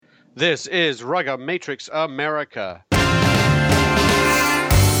This is Rugga Matrix America.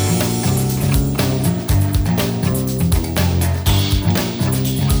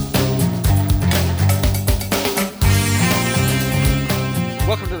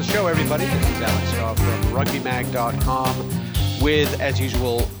 Welcome to the show, everybody. This is Alex Shaw from RugbyMag.com with, as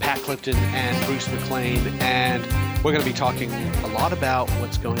usual, Pat Clifton and Bruce McLean. And we're going to be talking a lot about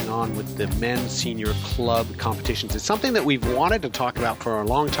what's going on with the men's senior club competitions. It's something that we've wanted to talk about for a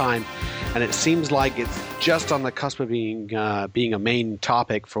long time, and it seems like it's just on the cusp of being a main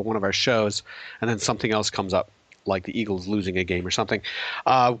topic for one of our shows, and then something else comes up, like the Eagles losing a game or something.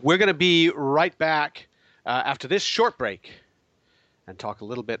 We're going to be right back after this short break and talk a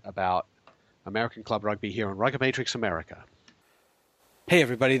little bit about American Club Rugby here on Rugga Matrix America. Hey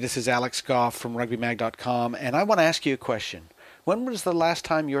everybody, this is Alex Goff from RugbyMag.com, and I want to ask you a question. When was the last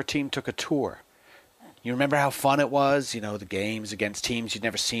time your team took a tour? You remember how fun it was? You know, the games against teams you'd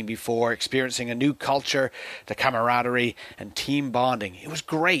never seen before, experiencing a new culture, the camaraderie, and team bonding. It was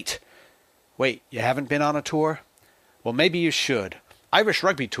great. Wait, you haven't been on a tour? Well, maybe you should. Irish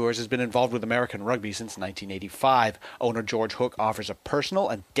Rugby Tours has been involved with American rugby since 1985. Owner George Hook offers a personal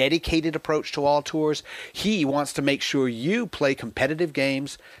and dedicated approach to all tours. He wants to make sure you play competitive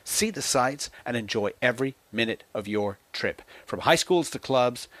games, see the sights, and enjoy every minute of your trip. From high schools to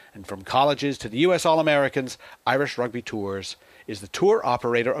clubs, and from colleges to the U.S. All-Americans, Irish Rugby Tours is the tour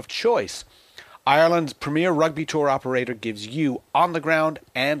operator of choice. Ireland's premier rugby tour operator gives you on-the-ground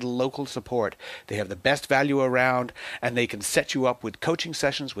and local support. They have the best value around, and they can set you up with coaching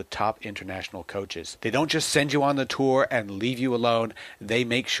sessions with top international coaches. They don't just send you on the tour and leave you alone. They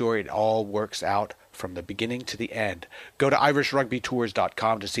make sure it all works out from the beginning to the end. Go to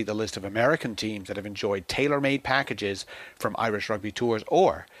IrishRugbyTours.com to see the list of American teams that have enjoyed tailor-made packages from Irish Rugby Tours,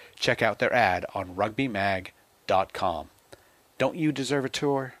 or check out their ad on RugbyMag.com. Don't you deserve a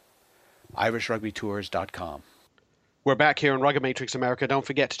tour? IrishRugbyTours.com. We're back here in Rugga Matrix America. Don't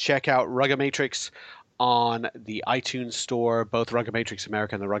forget to check out Rugga Matrix on the iTunes store, both Rugga Matrix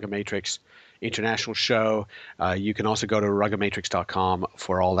America and the Rugga Matrix International Show. You can also go to RuggaMatrix.com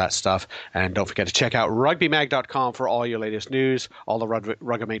for all that stuff. And don't forget to check out RugbyMag.com for all your latest news, all the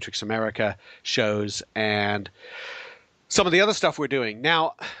Rugga Matrix America shows, and some of the other stuff we're doing.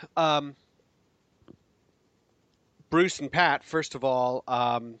 Now, Bruce and Pat, first of all,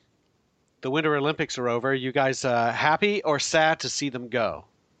 the Winter Olympics are over. You guys happy or sad to see them go?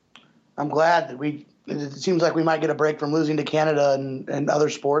 I'm glad that it seems like we might get a break from losing to Canada and other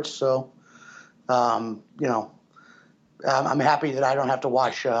sports. So, I'm happy that I don't have to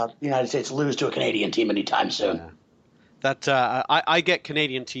watch the United States lose to a Canadian team anytime soon. Yeah. That I get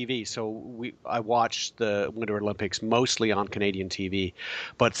Canadian TV, so I watch the Winter Olympics mostly on Canadian TV.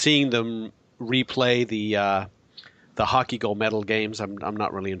 But seeing them replay the hockey gold medal games, I'm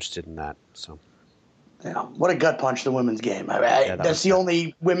not really interested in that. So, yeah, what a gut punch, the women's game. That's the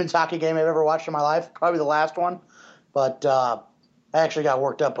only women's hockey game I've ever watched in my life, probably the last one. But I actually got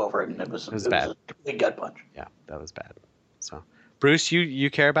worked up over it, and it was bad. A big gut punch. Yeah, that was bad. So, Bruce,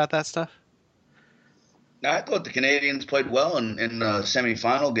 you care about that stuff? I thought the Canadians played well in the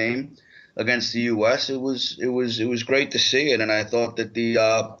semifinal game against the U.S. It was great to see it, and I thought that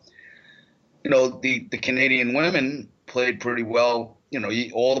the Canadian women played pretty well.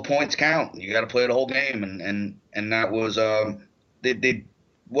 All the points count. You got to play the whole game, and that was they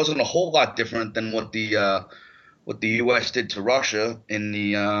wasn't a whole lot different than what the U.S. did to Russia in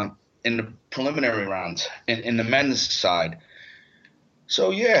the preliminary rounds in the men's side.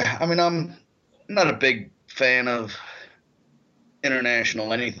 So yeah, I mean, I'm not a big fan of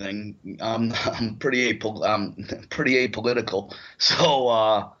international anything. I'm pretty apolitical. So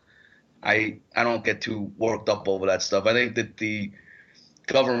I don't get too worked up over that stuff. I think that the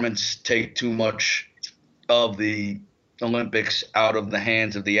governments take too much of the Olympics out of the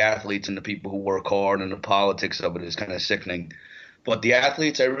hands of the athletes and the people who work hard, and the politics of it is kind of sickening. But the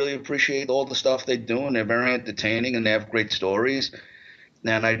athletes, I really appreciate all the stuff they do, and they're very entertaining, and they have great stories.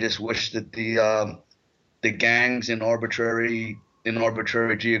 And I just wish that the gangs in arbitrary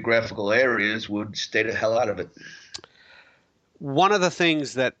geographical areas would stay the hell out of it. One of the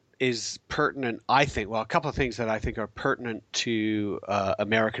things that is pertinent, I think, well, a couple of things that I think are pertinent to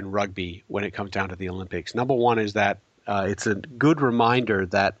American rugby when it comes down to the Olympics. Number one is that it's a good reminder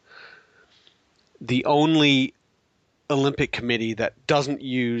that the only Olympic committee that doesn't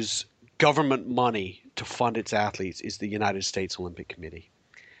use government money to fund its athletes is the United States Olympic Committee.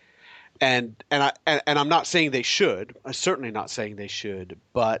 And I'm not saying they should. I'm certainly not saying they should,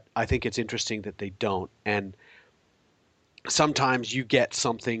 but I think it's interesting that they don't. And sometimes you get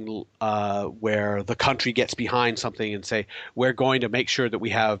something where the country gets behind something and say, we're going to make sure that we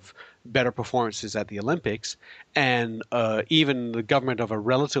have better performances at the Olympics. And even the government of a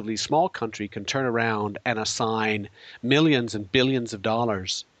relatively small country can turn around and assign millions and billions of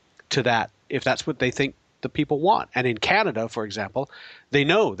dollars to that if that's what they think the people want. And in Canada, for example, they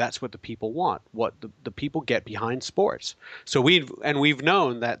know that's what the people want, what the people get behind sports. So we've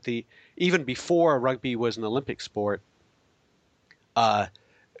known that even before rugby was an Olympic sport,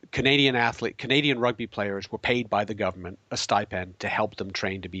 Canadian rugby players were paid by the government a stipend to help them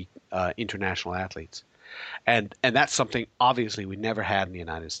train to be international athletes, and that's something obviously we never had in the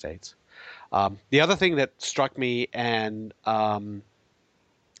United States. The other thing that struck me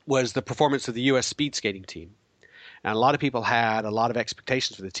was the performance of the U.S. speed skating team. And a lot of people had a lot of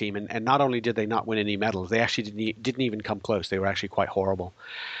expectations for the team, and not only did they not win any medals, they actually didn't even come close. They were actually quite horrible.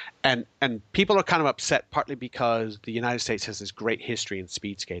 And people are kind of upset partly because the United States has this great history in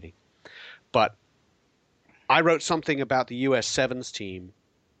speed skating. But I wrote something about the U.S. Sevens team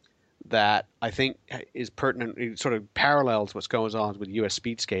that I think is pertinent, it sort of parallels what's going on with U.S.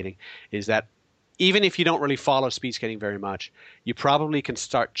 speed skating, is that even if you don't really follow speed skating very much, you probably can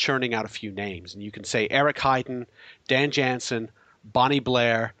start churning out a few names. And you can say Eric Heiden, Dan Jansen, Bonnie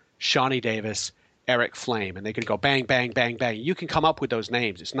Blair, Shawnee Davis, Eric Flame, and they can go bang, bang, bang, bang. You can come up with those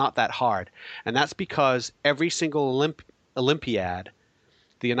names. It's not that hard. And that's because every single Olympiad,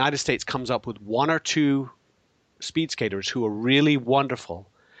 the United States comes up with one or two speed skaters who are really wonderful.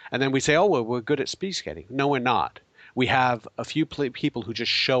 And then we say, oh, well, we're good at speed skating. No, we're not. We have a few people who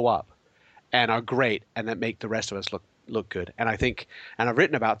just show up and are great and that make the rest of us look good. And I think, and I've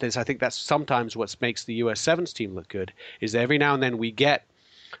written about this, I think that's sometimes what makes the U.S. Sevens team look good, is that every now and then we get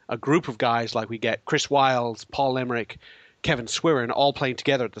a group of guys, like we get Chris Wiles, Paul Limerick, Kevin Swirin all playing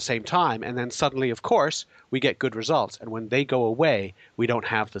together at the same time, and then suddenly, of course, we get good results. And when they go away, we don't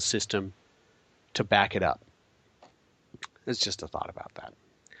have the system to back it up. It's just a thought about that.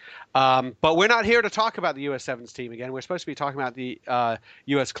 But we're not here to talk about the U.S. Sevens team again. We're supposed to be talking about the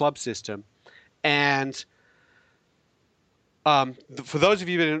U.S. club system. And for those of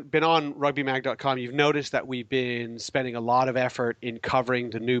you who've been on rugbymag.com, you've noticed that we've been spending a lot of effort in covering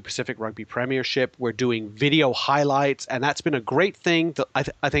the new Pacific Rugby Premiership. We're doing video highlights, and that's been a great thing.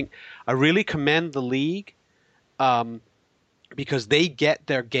 I think I really commend the league because they get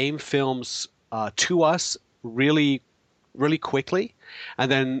their game films to us really, really quickly.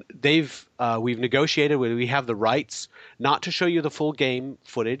 And then we've negotiated where we have the rights not to show you the full game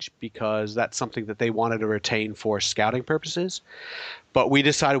footage because that's something that they wanted to retain for scouting purposes. But we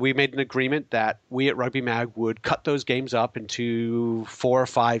made an agreement that we at Rugby Mag would cut those games up into 4 or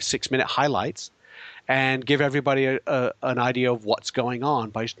 5, 6-minute highlights and give everybody an idea of what's going on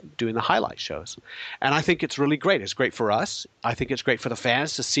by doing the highlight shows. And I think it's really great. It's great for us. I think it's great for the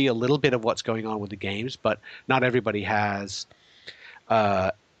fans to see a little bit of what's going on with the games, but not everybody has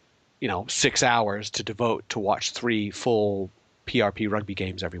 6 hours to devote to watch 3 full PRP rugby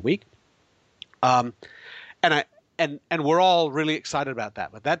games every week. And we're all really excited about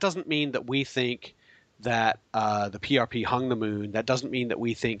that. But that doesn't mean that we think that the PRP hung the moon. That doesn't mean that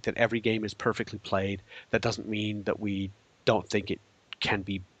we think that every game is perfectly played. That doesn't mean that we don't think it can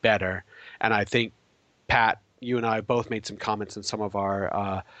be better. And I think, Pat, you and I both made some comments in some of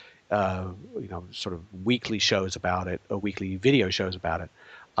our sort of weekly shows about it, or weekly video shows about it,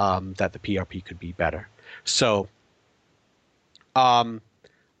 that the PRP could be better. So I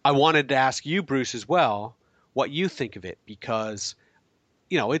wanted to ask you, Bruce, as well, what you think of it, because,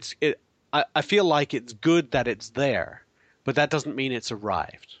 I feel like it's good that it's there, but that doesn't mean it's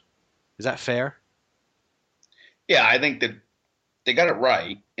arrived. Is that fair? Yeah, I think that they got it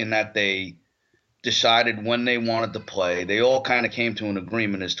right in that they decided when they wanted to play. They all kind of came to an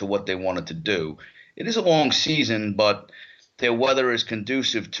agreement as to what they wanted to do. It is a long season, but their weather is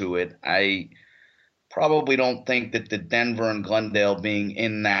conducive to it. I probably don't think that the Denver and Glendale being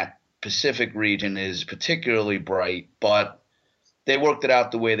in that Pacific region is particularly bright, but they worked it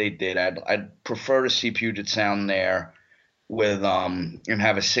out the way they did. I'd prefer to see Puget Sound there with and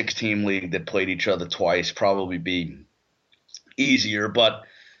have a 6-team league that played each other twice. Probably be easier, but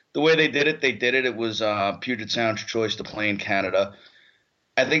the way they did it, It was Puget Sound's choice to play in Canada.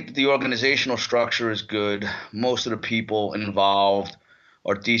 I think that the organizational structure is good. Most of the people involved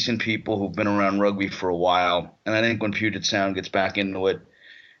are decent people who've been around rugby for a while. And I think when Puget Sound gets back into it,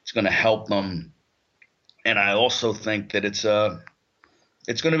 it's going to help them. And I also think that it's going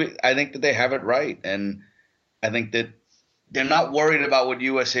to be – I think that they have it right. And I think that they're not worried about what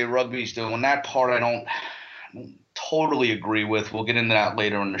USA Rugby's doing. And that part I don't totally agree with. We'll get into that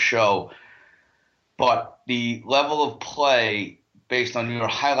later in the show. but the level of play based on your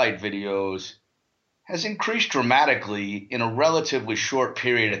highlight videos has increased dramatically in a relatively short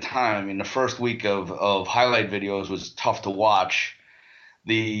period of time. I mean, the first week of highlight videos was tough to watch.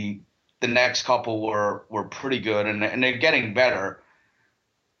 The next couple were pretty good, and they're getting better.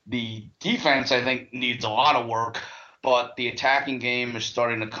 The defense, I think, needs a lot of work, but the attacking game is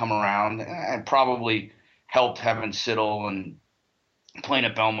starting to come around, and probably helped having Siddle and playing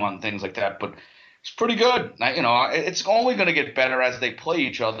at Belmont and things like that. But it's pretty good. It's only going to get better as they play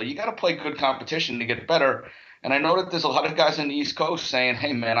each other. You got to play good competition to get better. And I know that there's a lot of guys in the East Coast saying,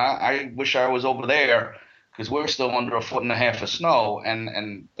 "Hey, man, I wish I was over there because we're still under 1.5 feet of snow,"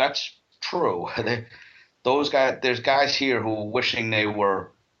 and that's true. There's guys here who are wishing they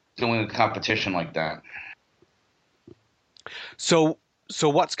were doing a competition like that. So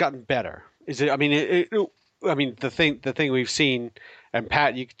what's gotten better? Is it? I mean, the thing we've seen, and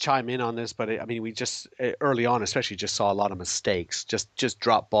Pat, you can chime in on this, but we just early on, especially, just saw a lot of mistakes, just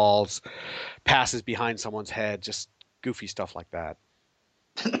drop balls, passes behind someone's head, just goofy stuff like that.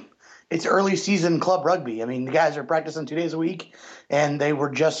 It's early season club rugby. I mean, the guys are practicing 2 days a week, and they were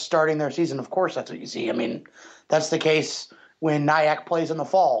just starting their season. Of course, that's what you see. I mean, that's the case when Nyack plays in the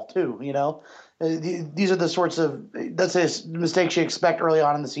fall too. These are the sorts of mistakes you expect early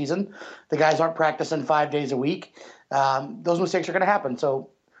on in the season. The guys aren't practicing 5 days a week. Those mistakes are going to happen. So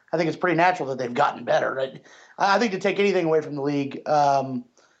I think it's pretty natural that they've gotten better. I think to take anything away from the league, other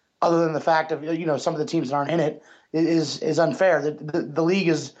than the fact of some of the teams that aren't in it, is unfair. The league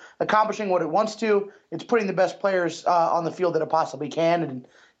is accomplishing what it wants to. It's putting the best players on the field that it possibly can, and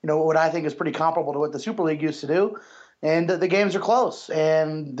what I think is pretty comparable to what the Super League used to do. And the games are close,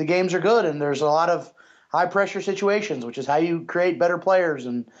 and the games are good, and there's a lot of high-pressure situations, which is how you create better players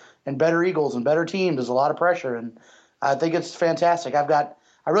and better Eagles and better teams. There's a lot of pressure, and I think it's fantastic. I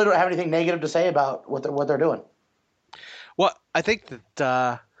really don't have anything negative to say about what they're doing. Well, I think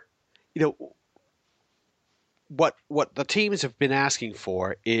that what the teams have been asking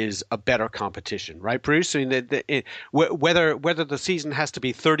for is a better competition, right, Bruce? I mean, whether the season has to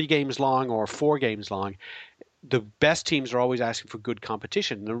be 30 games long or 4 games long, the best teams are always asking for good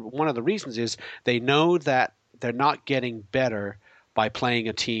competition. One of the reasons is they know that they're not getting better by playing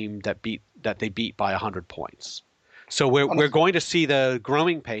a team that they beat by 100 points. So we're going to see the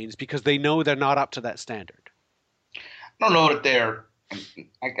growing pains because they know they're not up to that standard. I don't know that they're.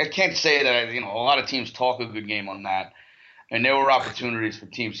 I can't say that a lot of teams talk a good game on that. And there were opportunities for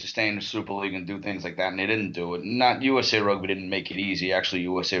teams to stay in the Super League and do things like that, and they didn't do it. Not USA Rugby didn't make it easy. Actually,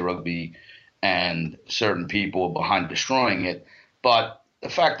 USA Rugby and certain people behind destroying it. But the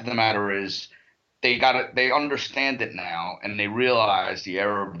fact of the matter is they understand it now, and they realize the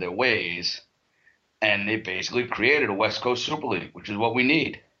error of their ways, and they basically created a West Coast Super League, which is what we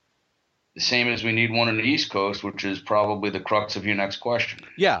need. The same as we need one in the East Coast, which is probably the crux of your next question.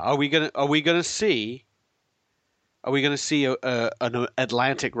 Yeah, are we gonna see an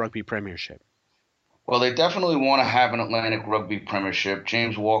Atlantic Rugby Premiership? Well, they definitely want to have an Atlantic Rugby Premiership.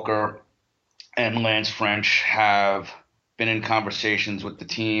 James Walker and Lance French have been in conversations with the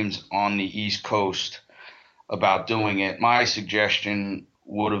teams on the East Coast about doing it. My suggestion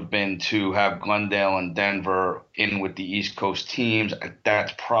would have been to have Glendale and Denver in with the East Coast teams.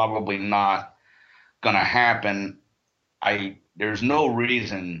 That's probably not going to happen. There's no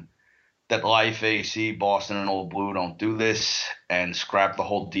reason that Life AC, Boston, and Old Blue don't do this and scrap the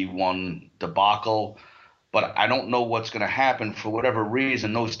whole D1 debacle. But I don't know what's going to happen. For whatever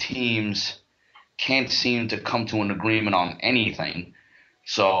reason, those teams can't seem to come to an agreement on anything.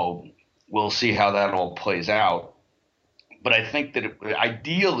 So we'll see how that all plays out. But I think that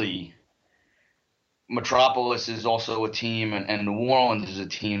ideally, Metropolis is also a team, and New Orleans is a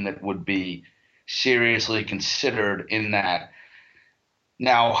team that would be seriously considered in that.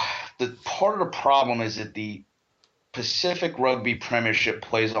 Now, the part of the problem is that the Pacific Rugby Premiership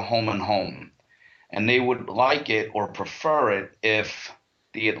plays a home and home, and they would like it or prefer it if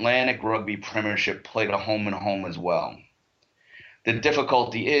the Atlantic Rugby Premiership played a home and home as well. The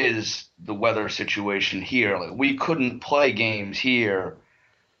difficulty is the weather situation here. Like, we couldn't play games here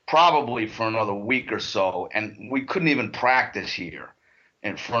probably for another week or so, and we couldn't even practice here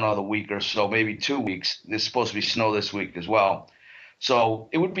for another week or so, maybe 2 weeks. There's supposed to be snow this week as well. So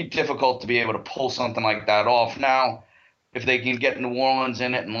it would be difficult to be able to pull something like that off. Now, if they can get New Orleans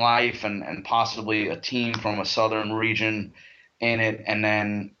in it and Life and possibly a team from a southern region in it, and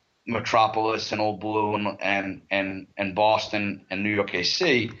then Metropolis and Old Blue and Boston and New York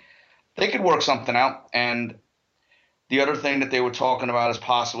AC, they could work something out. And the other thing that they were talking about is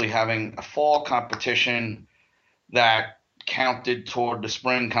possibly having a fall competition that counted toward the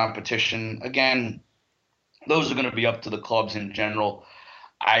spring competition. Again, those are going to be up to the clubs in general.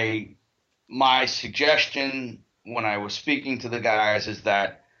 My suggestion when I was speaking to the guys is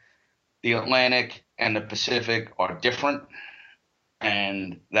that the Atlantic and the Pacific are different,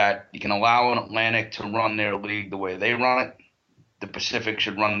 and that you can allow an Atlantic to run their league the way they run it. The Pacific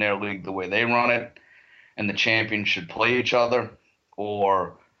should run their league the way they run it, and the champions should play each other,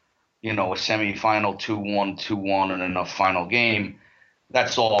 or, a semifinal 2-1, 2-1, and a final game.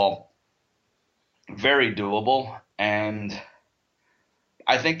 That's all very doable, and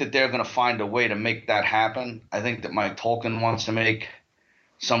I think that they're going to find a way to make that happen. I think that Mike Tolkien wants to make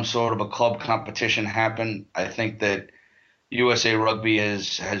some sort of a club competition happen. I think that USA Rugby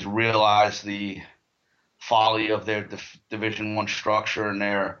has realized the folly of their Division I structure, and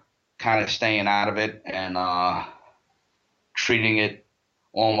they're kind of staying out of it and treating it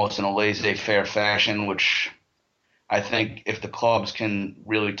almost in a laissez-faire fashion, which I think if the clubs can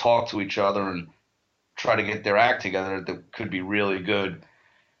really talk to each other and try to get their act together, that could be really good.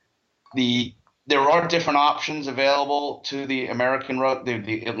 There are different options available to the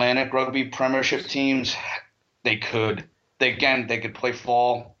the Atlantic Rugby Premiership teams. They could play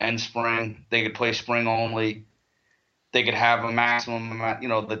fall and spring. They could play spring only. They could have a maximum amount,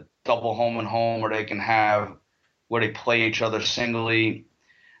 the double home and home, or they can have where they play each other singly.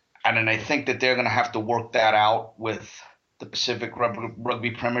 And then I think that they're going to have to work that out with the Pacific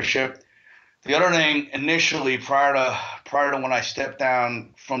Rugby Premiership. The other thing, initially, prior to when I stepped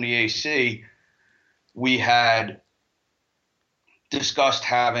down from the AC, we had discussed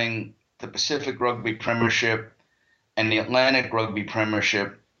having the Pacific Rugby Premiership and the Atlantic Rugby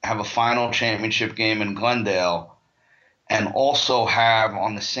Premiership have a final championship game in Glendale, and also have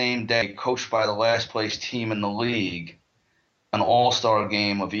on the same day, coached by the last place team in the league, an all-star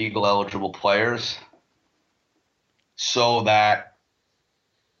game of Eagle-eligible players, so that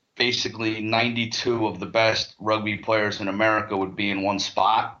basically 92 of the best rugby players in America would be in one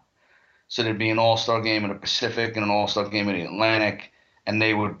spot. So there'd be an all-star game in the Pacific and an all-star game in the Atlantic, and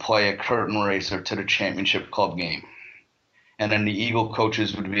they would play a curtain raiser to the championship club game. And then the Eagle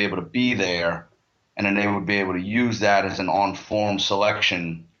coaches would be able to be there, and then they would be able to use that as an on-form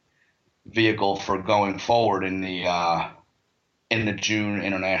selection vehicle for going forward in the June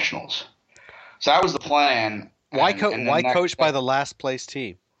internationals. So that was the plan. Why coach by the last place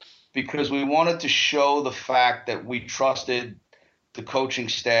team? Because we wanted to show the fact that we trusted the coaching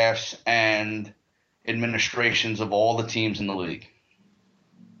staffs and administrations of all the teams in the league.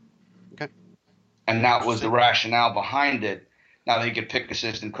 Okay. And that was the rationale behind it. Now they could pick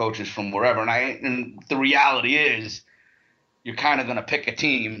assistant coaches from wherever. And the reality is, you're kind of going to pick a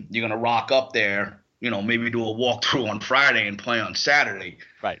team. You're going to rock up there, maybe do a walkthrough on Friday and play on Saturday.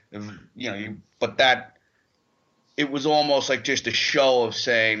 Right. But that, it was almost like just a show of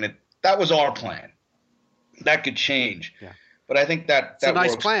saying that was our plan. That could change. Yeah. But I think that it's a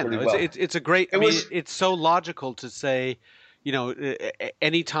nice works plan. pretty well. It's a great. It's so logical to say,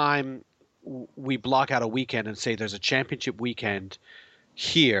 anytime we block out a weekend and say there's a championship weekend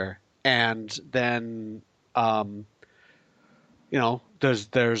here, and then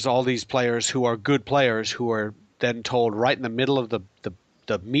there's all these players who are good players who are then told right in the middle of the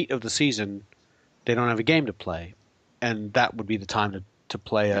meat of the season they don't have a game to play, and that would be the time to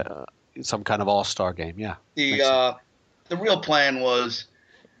play some kind of all-star game. Yeah. The real plan was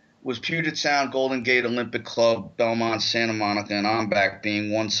Puget Sound, Golden Gate, Olympic Club, Belmont, Santa Monica, and Onback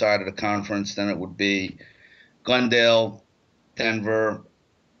being one side of the conference. Then it would be Glendale, Denver,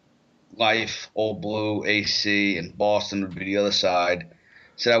 Life, Old Blue, AC, and Boston would be the other side.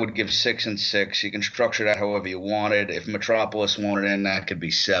 So that would give 6 and 6. You can structure that however you wanted. If Metropolis wanted in, that could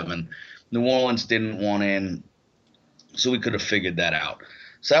be 7. New Orleans didn't want in, so we could have figured that out.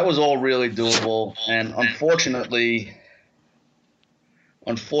 So that was all really doable. And unfortunately,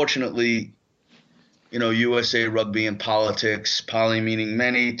 USA Rugby and politics, poly meaning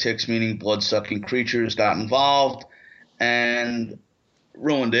many, ticks meaning blood-sucking creatures, got involved and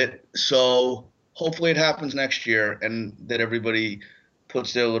ruined it. So hopefully it happens next year, and that everybody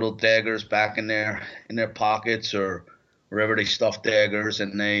puts their little daggers back in their pockets or wherever they stuff daggers,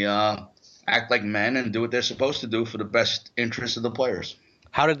 and they act like men and do what they're supposed to do for the best interest of the players.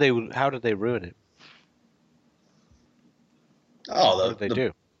 How did they ruin it? What did they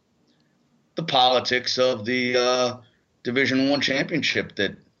do? The politics of the Division I championship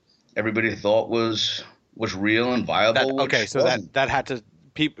that everybody thought was real and viable. That had to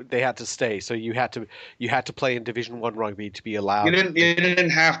they had to stay. So you had to play in Division I rugby to be allowed. You didn't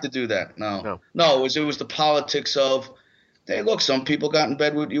have to do that. No. It was the politics of, hey, look, some people got in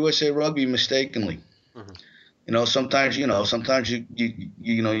bed with USA Rugby mistakenly. Mm-hmm. sometimes you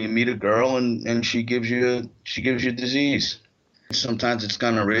meet a girl and she gives you disease. Sometimes it's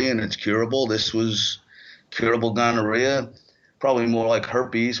gonorrhea and it's curable. This was curable gonorrhea, probably more like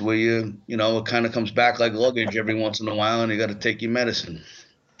herpes, where it kind of comes back like luggage every once in a while, and you got to take your medicine.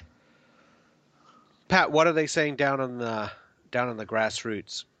 Pat, what are they saying down on the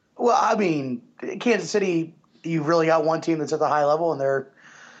grassroots? Well, I mean, Kansas City, you've really got one team that's at the high level, and they're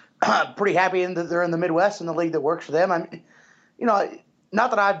pretty happy that they're in the Midwest in the league that works for them. I mean, not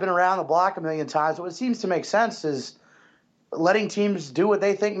that I've been around the block a million times, but what seems to make sense is letting teams do what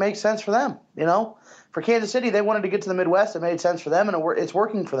they think makes sense for them. For Kansas City, they wanted to get to the Midwest. It made sense for them, and it's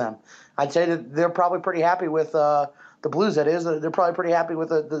working for them. I'd say that they're probably pretty happy with the Blues. That is, they're probably pretty happy with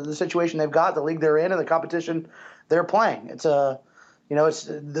the situation they've got, the league they're in, and the competition they're playing. It's it's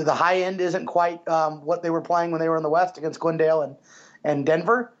the high end isn't quite what they were playing when they were in the West against Glendale and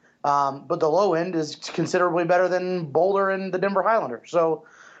Denver, but the low end is considerably better than Boulder and the Denver Highlanders. So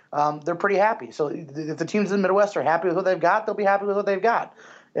they're pretty happy. So if the teams in the Midwest are happy with what they've got, they'll be happy with what they've got.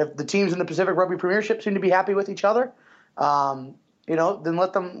 If the teams in the Pacific Rugby Premiership seem to be happy with each other, then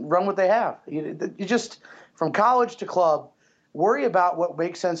let them run what they have. You just, from college to club, worry about what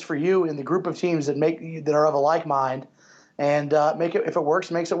makes sense for you in the group of teams that are of a like mind, and make it, if it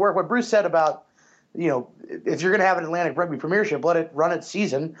works, makes it work. What Bruce said about, if you're going to have an Atlantic Rugby Premiership, let it run its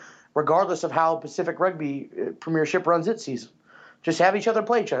season, regardless of how Pacific Rugby Premiership runs its season. Just have each other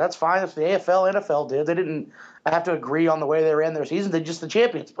play each other. That's fine. That's what the AFL, NFL did. They didn't have to agree on the way they ran their season. The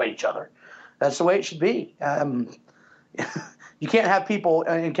champions played each other. That's the way it should be. You can't have people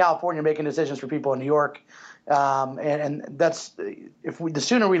in California making decisions for people in New York. And that's the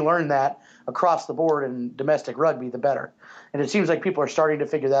sooner we learn that across the board in domestic rugby, the better. And it seems like people are starting to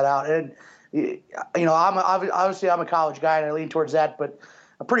figure that out. And I'm a college guy and I lean towards that. But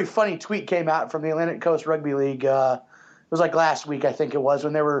a pretty funny tweet came out from the Atlantic Coast Rugby League. It was like last week, I think it was,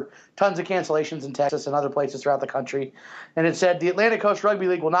 when there were tons of cancellations in Texas and other places throughout the country. And it said the Atlantic Coast Rugby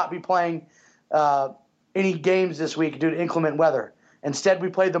League will not be playing any games this week due to inclement weather. Instead, we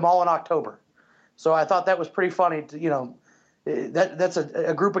played them all in October. So I thought that was pretty funny. That's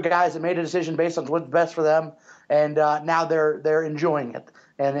a group of guys that made a decision based on what's best for them, and now they're enjoying it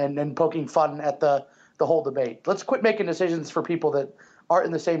and poking fun at the whole debate. Let's quit making decisions for people that aren't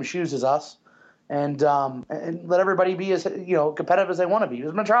in the same shoes as us. And let everybody be as competitive as they want to be.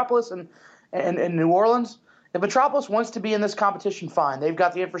 There's Metropolis and New Orleans. If Metropolis wants to be in this competition, fine. They've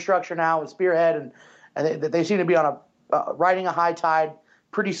got the infrastructure now with Spearhead, and they seem to be on riding a high tide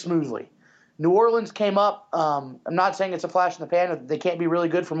pretty smoothly. New Orleans came up. I'm not saying it's a flash in the pan. They can't be really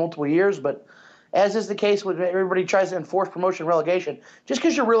good for multiple years, but as is the case when everybody tries to enforce promotion relegation, just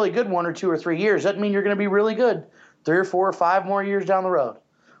because you're really good 1 or 2 or 3 years doesn't mean you're going to be really good 3 or 4 or 5 more years down the road.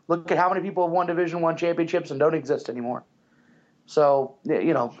 Look at how many people have won Division I championships and don't exist anymore. So,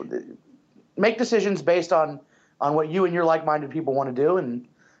 make decisions based on what you and your like-minded people want to do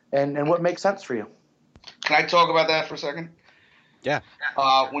and what makes sense for you. Can I talk about that for a second? Yeah.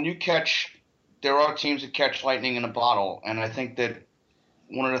 There are teams that catch lightning in a bottle, and I think that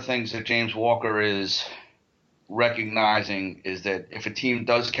one of the things that James Walker is recognizing is that if a team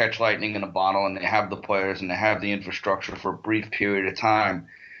does catch lightning in a bottle and they have the players and they have the infrastructure for a brief period of time,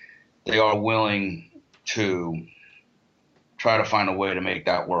 they are willing to try to find a way to make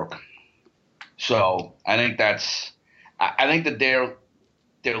that work. So I think that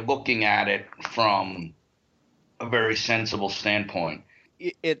they're looking at it from a very sensible standpoint.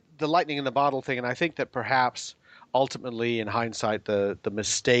 The lightning in the bottle thing, and I think that perhaps ultimately, in hindsight, the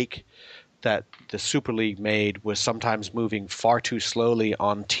mistake that the Super League made was sometimes moving far too slowly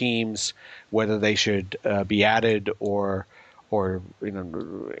on teams, whether they should be added or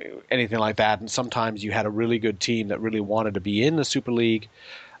anything like that. And sometimes you had a really good team that really wanted to be in the Super League,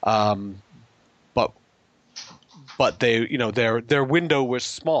 but they their window was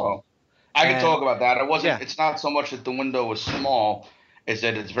small. I can talk about that. It's not so much that the window was small, is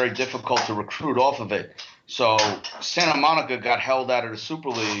that it's very difficult to recruit off of it. So Santa Monica got held out of the Super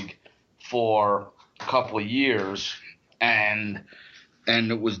League for a couple of years, and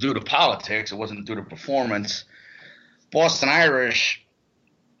it was due to politics. It wasn't due to performance. Boston Irish,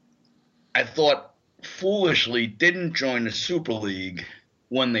 I thought, foolishly didn't join the Super League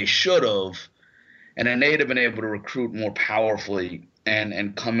when they should have, and then they'd have been able to recruit more powerfully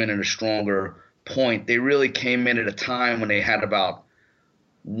and come in at a stronger point. They really came in at a time when they had about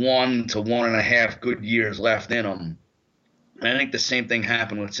 1 to 1.5 good years left in them. And I think the same thing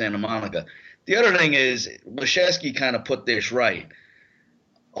happened with Santa Monica. The other thing is, Leshesky kind of put this right.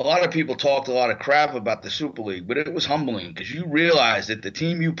 A lot of people talked a lot of crap about the Super League, but it was humbling because you realized that the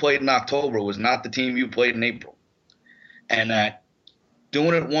team you played in October was not the team you played in April. and that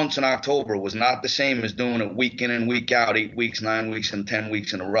doing it once in October was not the same as doing it week in and week out, 8 weeks, 9 weeks, and 10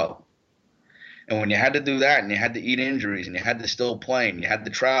 weeks in a row. And when you had to do that and you had to eat injuries and you had to still play and you had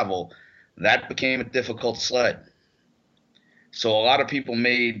to travel, that became a difficult sled. So a lot of people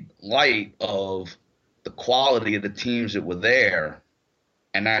made light of the quality of the teams that were there,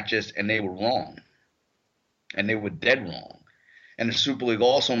 and they were wrong. And they were dead wrong. And the Super League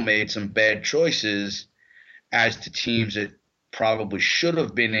also made some bad choices as to teams that probably should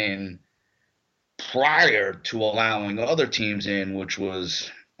have been in prior to allowing other teams in, which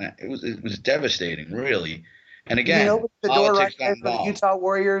was it was devastating, really. And again, the door right there for the Utah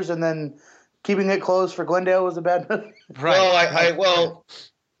Warriors, and then keeping it closed for Glendale was a bad move. Right.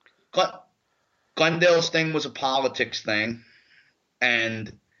 Glendale's thing was a politics thing,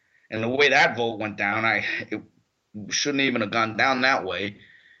 and the way that vote went down, it shouldn't even have gone down that way.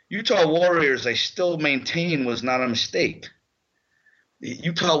 Utah Warriors, I still maintain, was not a mistake. The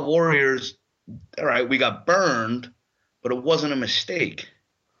Utah Warriors, all right, we got burned, but it wasn't a mistake.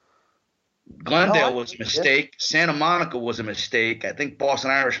 Glendale was a mistake. Santa Monica was a mistake. I think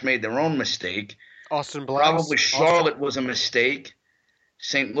Boston Irish made their own mistake. Austin Blacks. Probably Charlotte was a mistake.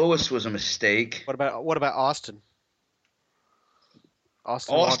 St. Louis was a mistake. What about Austin?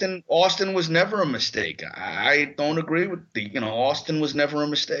 Austin was never a mistake. I don't agree with Austin was never a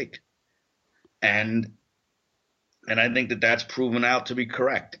mistake. And I think that that's proven out to be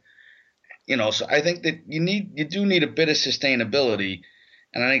correct. So I think that you do need a bit of sustainability.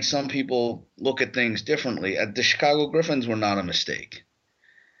 And I think some people look at things differently. The Chicago Griffins were not a mistake.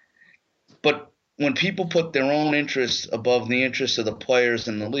 But when people put their own interests above the interests of the players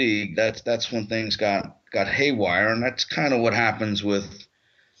in the league, that's when things got haywire, and that's kind of what happens with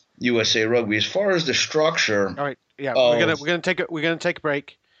USA Rugby. As far as the structure, all right, yeah, we're gonna take a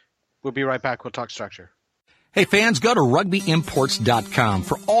break. We'll be right back. We'll talk structure. Hey fans, go to rugbyimports.com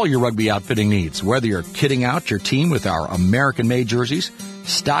for all your rugby outfitting needs. Whether you're kitting out your team with our American-made jerseys,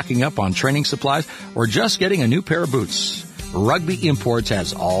 stocking up on training supplies, or just getting a new pair of boots, Rugby Imports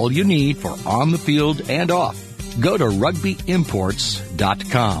has all you need for on the field and off. Go to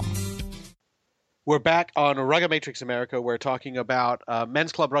rugbyimports.com. We're back on Rugby Matrix America. We're talking about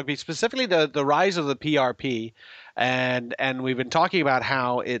men's club rugby, specifically the rise of the PRP, and we've been talking about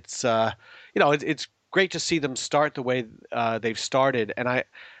how it's it's great to see them start the way they've started, and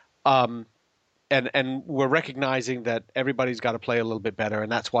and we're recognizing that everybody's got to play a little bit better,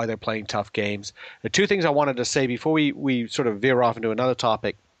 and that's why they're playing tough games. The two things I wanted to say before we sort of veer off into another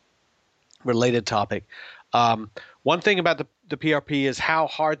related topic. One thing about the PRP is how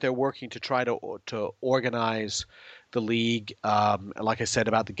hard they're working to try to organize the league. Like I said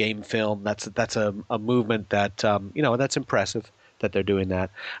about the game film, that's a movement that that's impressive that they're doing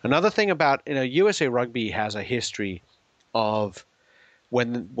that. Another thing about USA Rugby has a history of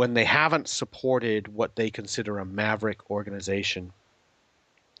when they haven't supported what they consider a maverick organization,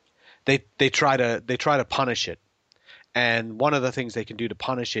 they try to punish it. And one of the things they can do to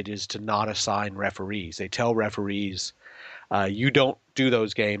punish it is to not assign referees. They tell referees, you don't do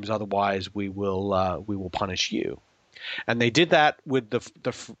those games, otherwise we will punish you. And they did that with the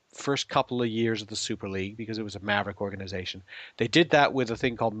first couple of years of the Super League because it was a maverick organization. They did that with a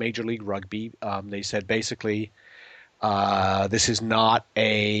thing called Major League Rugby. They said basically, this is not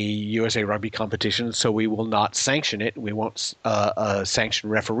a USA Rugby competition, so we will not sanction it. We won't sanction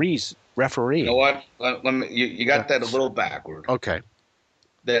referees. You know what? You got that a little backward. Okay.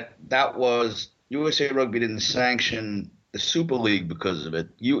 That was USA Rugby didn't sanction the Super League because of it.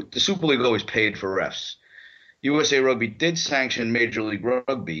 The Super League always paid for refs. USA Rugby did sanction Major League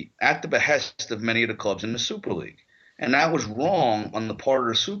Rugby at the behest of many of the clubs in the Super League. And that was wrong on the part of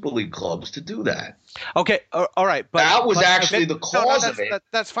the Super League clubs to do that. Okay, all right. But that was actually the cause of it.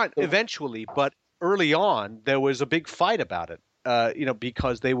 That's fine, eventually. But early on, there was a big fight about it,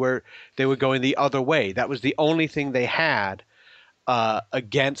 because they were going the other way. That was the only thing they had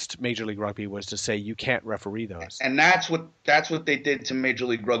against Major League Rugby was to say you can't referee those. And that's what they did to Major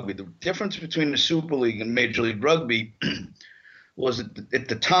League Rugby. The difference between the Super League and Major League Rugby was at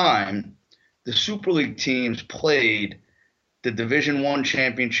the time the Super League teams played the Division I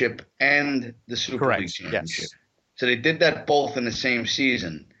championship and the Super League championship. Yes. So they did that both in the same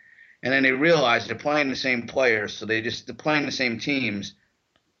season. And then they realized they're playing the same players, so they're playing the same teams.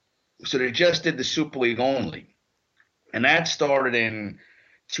 So they just did the Super League only. And that started in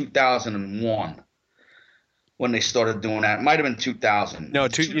 2001 when they started doing that. It might have been 2000. No,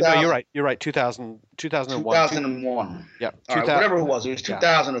 you're right. You're right. 2001. 2001. Yeah. All right, whatever it was. It was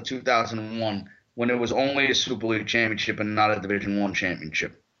 2000 or 2001 when it was only a Super League championship and not a Division I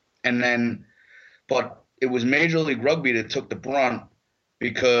championship. And then, but it was Major League Rugby that took the brunt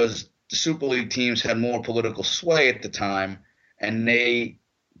because the Super League teams had more political sway at the time, and they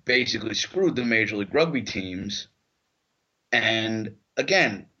basically screwed the Major League Rugby teams. And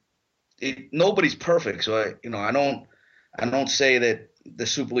again, nobody's perfect, so I don't say that the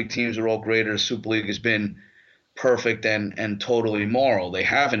Super League teams are all great or the Super League has been perfect and totally moral. They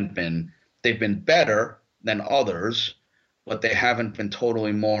haven't been. They've been better than others, but they haven't been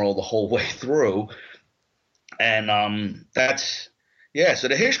totally moral the whole way through. And so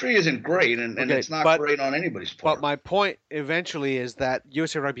the history isn't great, and it's not great on anybody's part. But my point eventually is that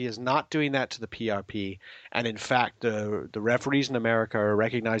USA Rugby is not doing that to the PRP, and in fact, the referees in America are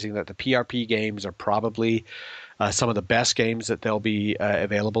recognizing that the PRP games are probably some of the best games that they'll be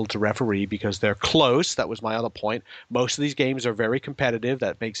available to referee because they're close. That was my other point. Most of these games are very competitive.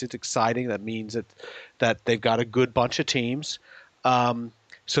 That makes it exciting. That means that they've got a good bunch of teams.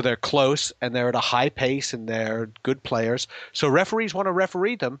 So they're close, and they're at a high pace, and they're good players. So referees want to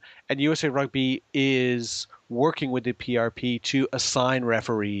referee them, and USA Rugby is working with the PRP to assign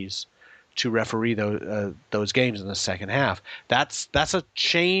referees to referee those games in the second half. That's a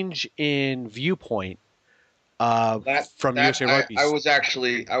change in viewpoint from USA Rugby. I was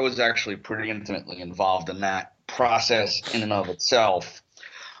actually pretty intimately involved in that process in and of itself.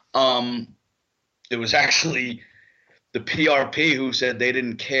 It was actually the PRP who said they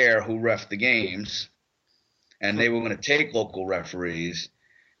didn't care who ref the games, and they were going to take local referees,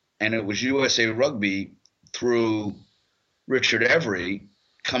 and it was USA Rugby through Richard Every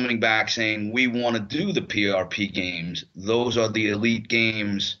coming back saying, we want to do the PRP games. Those are the elite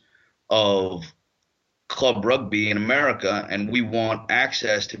games of club rugby in America, and we want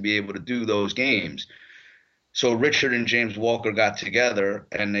access to be able to do those games. So Richard and James Walker got together,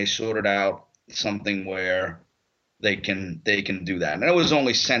 and they sorted out something where they can do that. And it was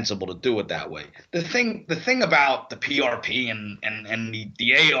only sensible to do it that way. The thing about the PRP and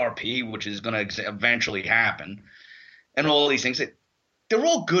the ARP, which is going to eventually happen, and all these things, they're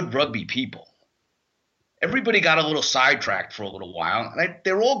all good rugby people. Everybody got a little sidetracked for a little while.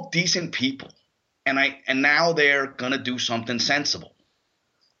 They're all decent people. And now they're going to do something sensible.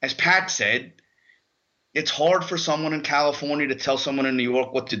 As Pat said, it's hard for someone in California to tell someone in New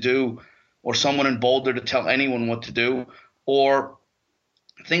York what to do, or someone in Boulder to tell anyone what to do, or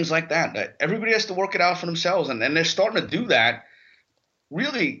things like that. Everybody has to work it out for themselves, and they're starting to do that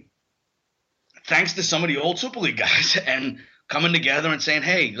really thanks to some of the old Super League guys and coming together and saying,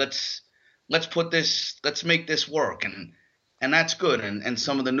 hey, let's make this work, and that's good. And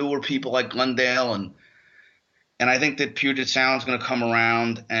some of the newer people like Glendale and I think that Puget Sound's going to come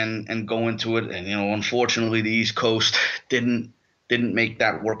around and go into it. And unfortunately, the East Coast didn't make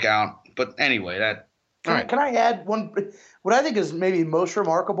that work out. But anyway, that. All right. Can I add one? What I think is maybe most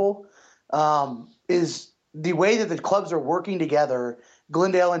remarkable is the way that the clubs are working together.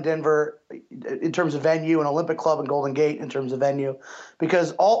 Glendale and Denver in terms of venue, and Olympic Club and Golden Gate in terms of venue,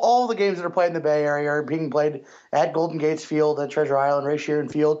 because all the games that are played in the Bay Area are being played at Golden Gates Field, at Treasure Island, Ray Sheeran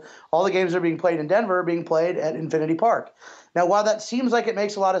Field. All the games that are being played in Denver are being played at Infinity Park. Now, while that seems like it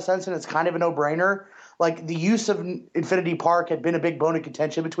makes a lot of sense and it's kind of a no-brainer, like the use of Infinity Park had been a big bone of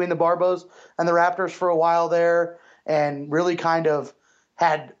contention between the Barbos and the Raptors for a while there, and really kind of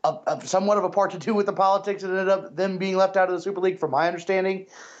had a somewhat of a part to do with the politics and ended up them being left out of the Super League, from my understanding.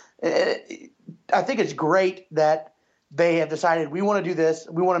 I think it's great that they have decided we want to do this.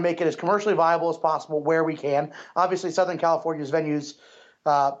 We want to make it as commercially viable as possible where we can. Obviously, Southern California's venues,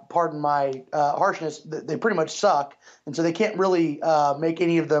 pardon my harshness, they pretty much suck, and so they can't really make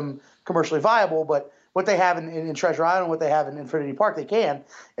any of them commercially viable. But what they have in Treasure Island, what they have in Infinity Park, they can.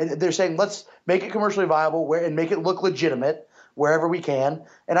 And they're saying, let's make it commercially viable and make it look legitimate wherever we can.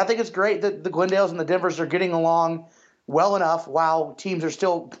 And I think it's great that the Glendales and the Denvers are getting along well enough while teams are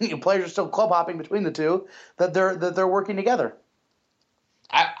still, players are still club hopping between the two, that they're working together.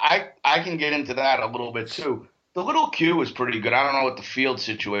 I can get into that a little bit too. The Little Q is pretty good. I don't know what the field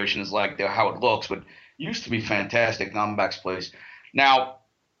situation is like there, how it looks, but it used to be fantastic. Numbach's place. Now,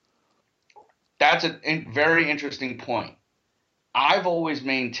 that's a very interesting point. I've always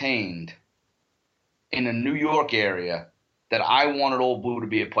maintained in the New York area that I wanted Old Blue to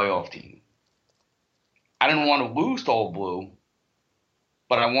be a playoff team. I didn't want to lose to Old Blue,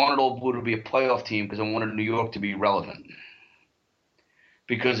 but I wanted Old Blue to be a playoff team because I wanted New York to be relevant.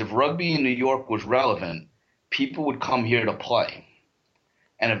 Because if rugby in New York was relevant, people would come here to play.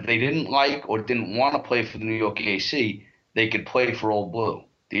 And if they didn't like or didn't want to play for the New York AC, they could play for Old Blue.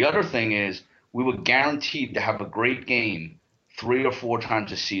 The other thing is we were guaranteed to have a great game 3 or 4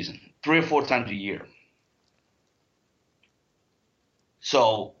 times a season, 3 or 4 times a year.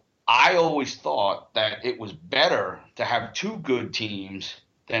 So I always thought that it was better to have two good teams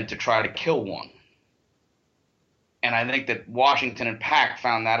than to try to kill one. And I think that Washington and Pac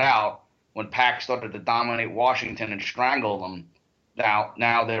found that out when Pac started to dominate Washington and strangle them.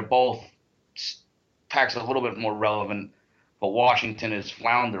 Now they're both – Pac's a little bit more relevant, but Washington is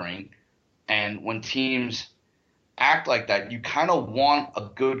floundering. And when teams act like that, you kind of want a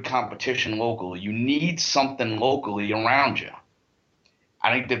good competition locally. You need something locally around you.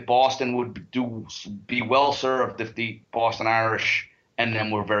 I think that Boston would be well served if the Boston Irish and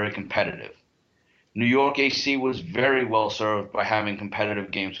them were very competitive. New York AC was very well served by having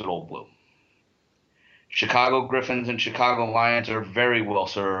competitive games with Old Blue. Chicago Griffins and Chicago Lions are very well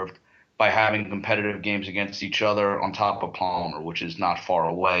served by having competitive games against each other on top of Palmer, which is not far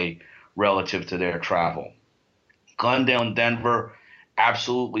away relative to their travel. Glendale and Denver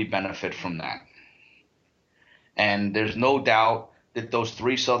absolutely benefit from that. And there's no doubt that those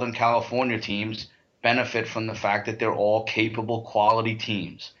three Southern California teams benefit from the fact that they're all capable, quality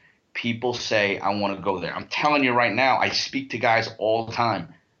teams. People say, I want to go there. I'm telling you right now, I speak to guys all the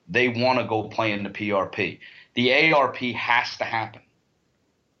time. They want to go play in the PRP. The ARP has to happen.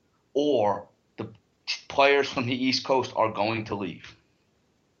 Or the players from the East Coast are going to leave.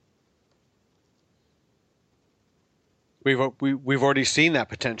 We've already seen that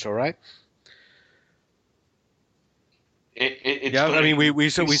potential, right? It's yeah, I mean, we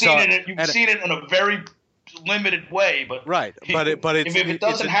saw it. You've seen it in a very limited way, but right. But if it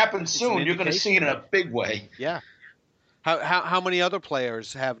doesn't happen soon, you're going to see it in a big way. Yeah. How many other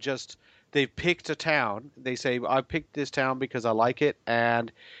players have they've picked a town? They say, I picked this town because I like it,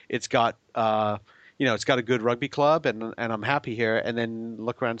 and it's got it's got a good rugby club, and I'm happy here. And then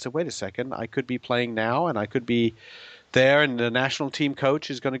look around and say, wait a second, I could be playing now, and I could be there, and the national team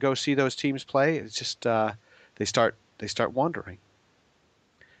coach is going to go see those teams play. It's just they start wondering.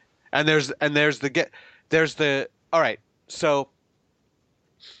 And there's the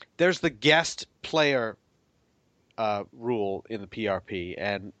guest player rule in the PRP,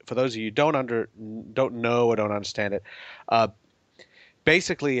 and for those of you who don't know or don't understand it,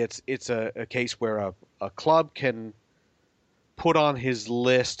 basically it's a case where a club can put on his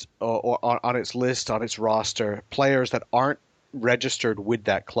list or on its list, on its roster, players that aren't registered with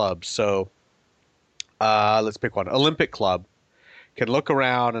that club. So let's pick one. Olympic Club can look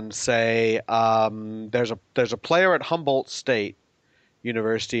around and say there's a player at Humboldt State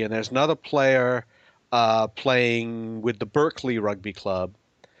University, and there's another player playing with the Berkeley Rugby Club,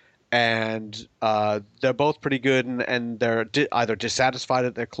 and they're both pretty good, and they're either dissatisfied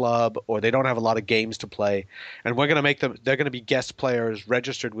at their club or they don't have a lot of games to play, and we're going to make them. They're going to be guest players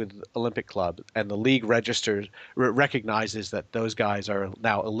registered with Olympic Club, and the league recognizes that those guys are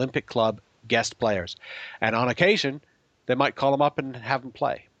now Olympic Club guest players, and on occasion they might call them up and have them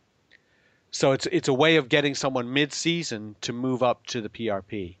play. So it's a way of getting someone mid-season to move up to the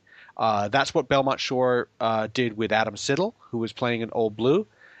PRP. That's what Belmont Shore did with Adam Siddle, who was playing in Old Blue,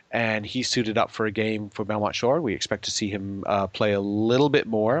 and he suited up for a game for Belmont Shore. We expect to see him play a little bit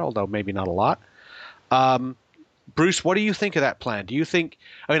more, although maybe not a lot. Bruce, what do you think of that plan? Do you think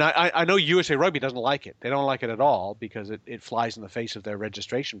 – I mean, I know USA Rugby doesn't like it. They don't like it at all because it flies in the face of their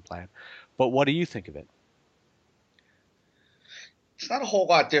registration plan. But what do you think of it? It's not a whole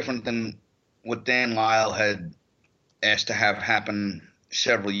lot different than what Dan Lyle had asked to have happen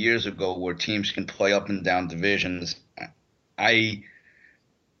several years ago, where teams can play up and down divisions.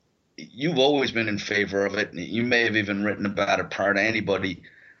 You've always been in favor of it. You may have even written about it prior to anybody.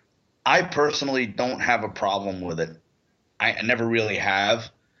 I personally don't have a problem with it. I never really have,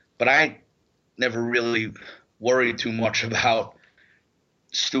 but I never really worry too much about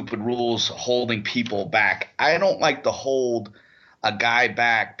stupid rules holding people back. I don't like to hold a guy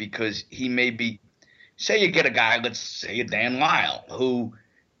back because he may be – say you get a guy, let's say a Dan Lyle, who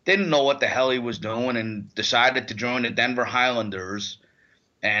didn't know what the hell he was doing and decided to join the Denver Highlanders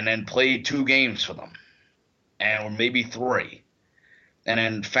and then played 2 games for them, or maybe 3, and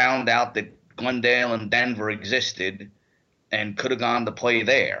then found out that Glendale and Denver existed and could have gone to play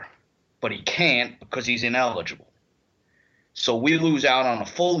there, but he can't because he's ineligible. So we lose out on a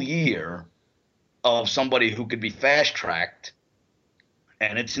full year of somebody who could be fast-tracked,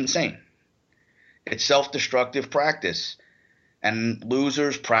 and it's insane. It's self-destructive practice, and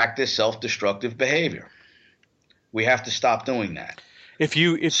losers practice self-destructive behavior. We have to stop doing that. If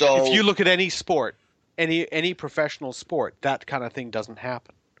you look at any sport, any professional sport, that kind of thing doesn't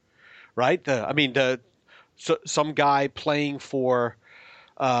happen, right? Some guy playing for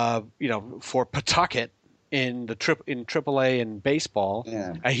Pawtucket in AAA in baseball,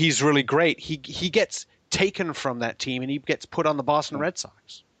 he's really great. He gets taken from that team and he gets put on the Boston Red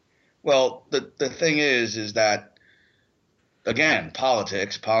Sox. Well, the thing is that, again,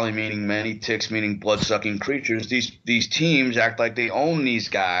 politics, poly meaning many, ticks meaning blood-sucking creatures. These teams act like they own these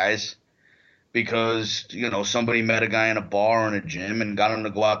guys because, somebody met a guy in a bar or in a gym and got him to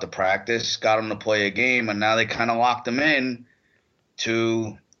go out to practice, got him to play a game, and now they kind of locked him in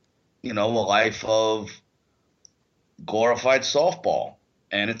to, a life of glorified softball.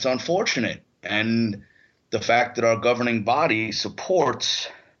 And it's unfortunate. And the fact that our governing body supports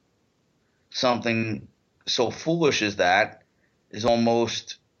something so foolish as that is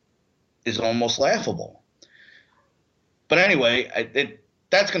almost laughable. But anyway,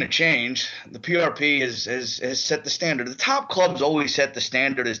 that's going to change. The PRP has set the standard. The top clubs always set the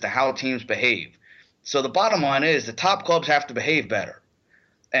standard as to how teams behave. So the bottom line is the top clubs have to behave better.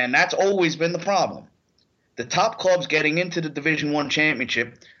 And that's always been the problem. The top clubs getting into the Division I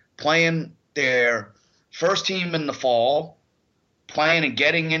championship, playing their first team in the fall, playing and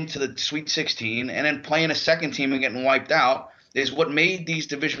getting into the Sweet 16, and then playing a second team and getting wiped out is what made these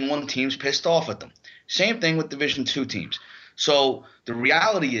Division I teams pissed off at them. Same thing with Division II teams. So the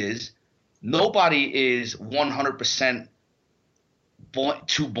reality is nobody is 100%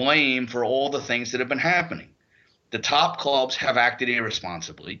 to blame for all the things that have been happening. The top clubs have acted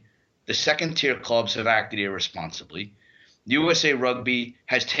irresponsibly. The second-tier clubs have acted irresponsibly. USA Rugby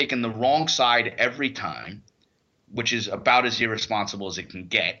has taken the wrong side every time, which is about as irresponsible as it can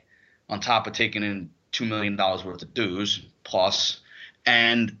get, on top of taking in $2 million worth of dues plus.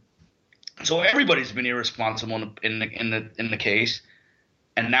 And so everybody's been irresponsible in the case.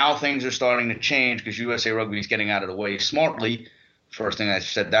 And now things are starting to change because USA Rugby is getting out of the way smartly. First thing I've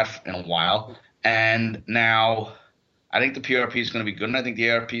said that in a while. And now I think the PRP is going to be good, and I think the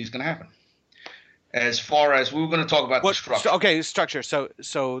ARP is going to happen. As far as we were going to talk about the structure. Okay, structure. So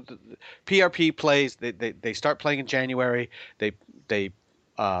the PRP plays. They start playing in January. They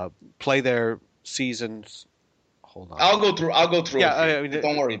play their seasons. Hold on. I'll go through. Yeah,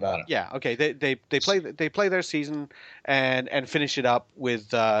 don't worry about it. Yeah. Okay. They play their season and finish it up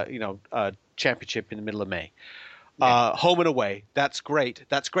with a championship in the middle of May. Yeah. Home and away. That's great.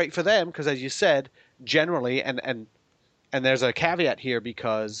 That's great for them because, as you said, generally and there's a caveat here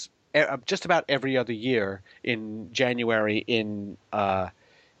because just about every other year in January in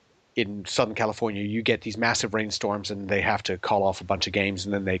Southern California, you get these massive rainstorms and they have to call off a bunch of games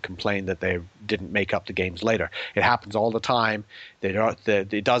and then they complain that they didn't make up the games later. It happens all the time.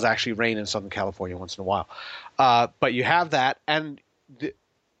 It does actually rain in Southern California once in a while. But you have that, and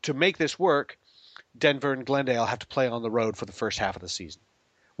to make this work, Denver and Glendale have to play on the road for the first half of the season,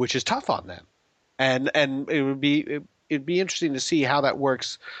 which is tough on them. And it'd be interesting to see how that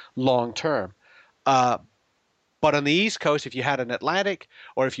works long term. But on the East Coast, if you had an Atlantic,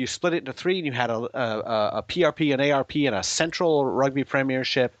 or if you split it into three and you had a PRP, an ARP, and a Central Rugby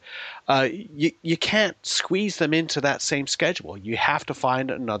Premiership, you can't squeeze them into that same schedule. You have to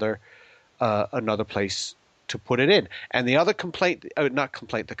find another place to put it in. And the other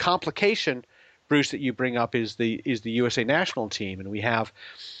the complication, Bruce, that you bring up is the USA national team, and we have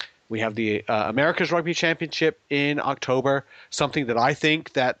the America's Rugby Championship in October, something that I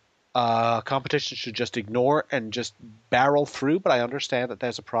think that competition should just ignore and just barrel through, but I understand that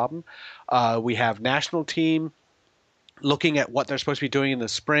there's a problem. We have national team looking at what they're supposed to be doing in the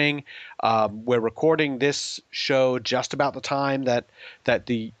spring. We're recording this show just about the time that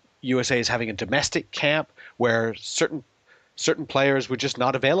the USA is having a domestic camp where certain players were just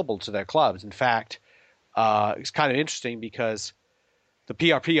not available to their clubs. In fact, it's kind of interesting because the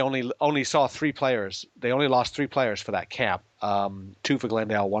PRP only saw 3 players. They only lost 3 players for that camp. 2 for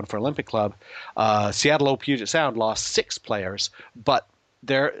Glendale, 1 for Olympic Club. Seattle Old Puget Sound lost 6 players, but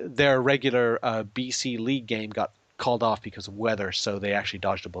their regular BC League game got called off because of weather, so they actually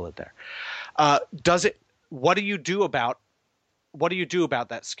dodged a bullet there. What do you do about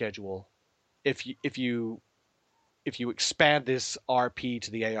that schedule if you expand this RP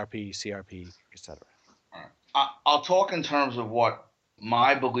to the ARP, CRP, etc.? I'll talk in terms of what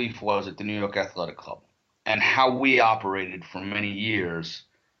my belief was at the New York Athletic Club and how we operated for many years,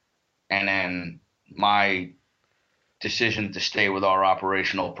 and then my decision to stay with our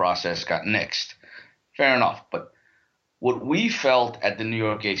operational process got nixed. Fair enough. But what we felt at the New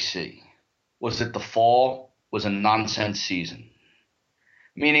York AC was that the fall was a nonsense season.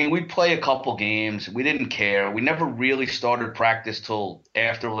 Meaning we'd play a couple games. We didn't care. We never really started practice till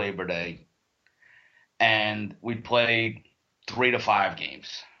after Labor Day. And we'd play 3 to 5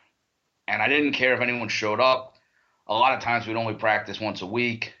 games. And I didn't care if anyone showed up. A lot of times we'd only practice once a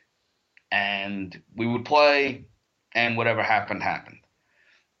week. And we would play, and whatever happened, happened.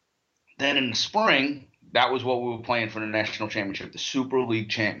 Then in the spring, that was what we were playing for the national championship, the Super League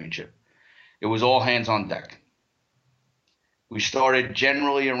championship. It was all hands on deck. We started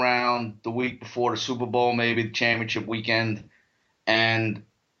generally around the week before the Super Bowl, maybe the championship weekend, and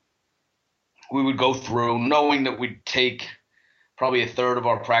we would go through knowing that we'd take probably a third of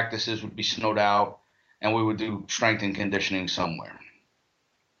our practices would be snowed out, and we would do strength and conditioning somewhere.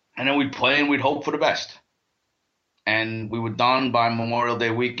 And then we'd play and we'd hope for the best. And we were done by Memorial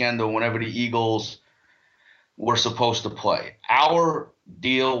Day weekend or whenever the Eagles were supposed to play. Our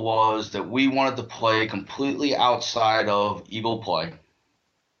deal was that we wanted to play completely outside of Eagle play.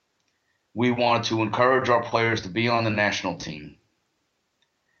 We wanted to encourage our players to be on the national team.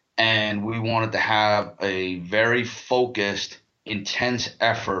 And we wanted to have a very focused, intense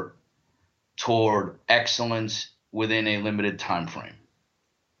effort toward excellence within a limited time frame.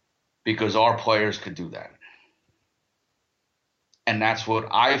 Because our players could do that. And that's what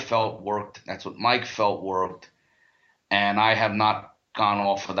I felt worked. That's what Mike felt worked. And I have not gone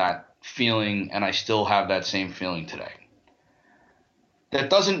off of that feeling, and I still have that same feeling today. That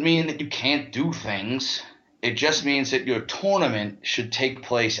doesn't mean that you can't do things. It just means that your tournament should take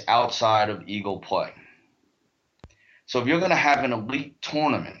place outside of Eagle play. So if you're going to have an elite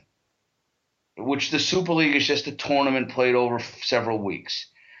tournament, which the Super League is just a tournament played over several weeks.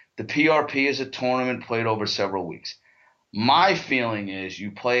 The PRP is a tournament played over several weeks. My feeling is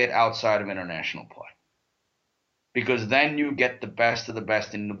you play it outside of international play. Because then you get the best of the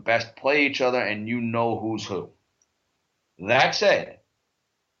best, and the best play each other, and you know who's who. That said,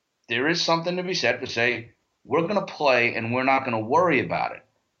 there is something to be said to say, we're going to play and we're not going to worry about it.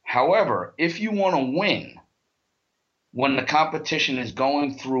 However, if you want to win, when the competition is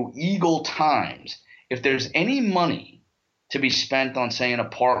going through Eagle times, if there's any money to be spent on, say, an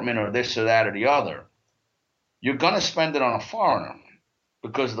apartment or this or that or the other, you're going to spend it on a foreigner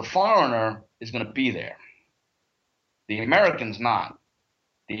because the foreigner is going to be there. The American's not.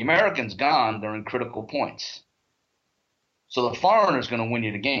 The American's gone during critical points. So the foreigner's going to win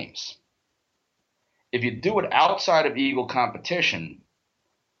you the games. If you do it outside of Eagle competition,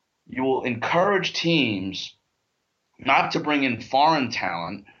 you will encourage teams not to bring in foreign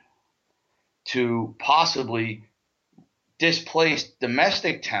talent to possibly displace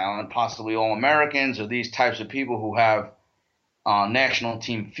domestic talent, possibly All-Americans or these types of people who have national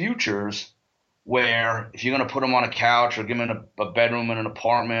team futures, where if you're going to put them on a couch or give them a bedroom in an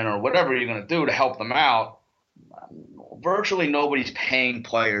apartment or whatever you're going to do to help them out, virtually nobody's paying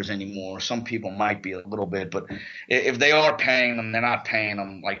players anymore. Some people might be a little bit, but if they are paying them, they're not paying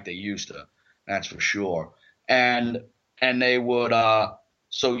them like they used to. That's for sure. And they would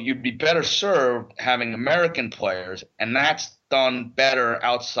so you'd be better served having American players, and that's done better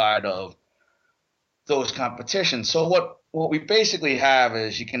outside of those competitions. So what we basically have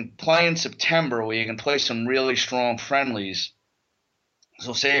is you can play in September where you can play some really strong friendlies.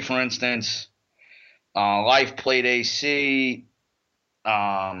 So say, for instance, Life played AC,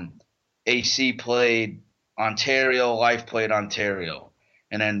 AC played Ontario, Life played Ontario.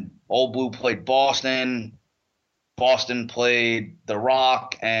 And then Old Blue played Boston, Boston played The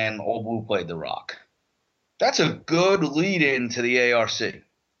Rock, and Old Blue played The Rock. That's a good lead-in to the ARC.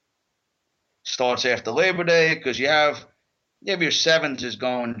 Starts after Labor Day because you have your sevens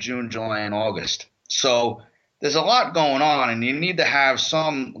going June, July, and August. So there's a lot going on, and you need to have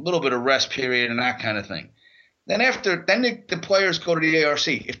some little bit of rest period and that kind of thing. Then the players go to the ARC.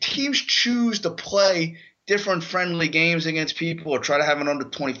 If teams choose to play different friendly games against people or try to have an under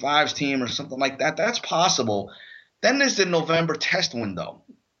 25s team or something like that, that's possible. Then there's the November test window.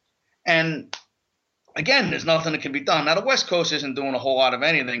 And again, there's nothing that can be done. Now, the West Coast isn't doing a whole lot of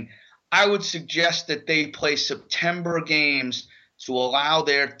anything. I would suggest that they play September games to allow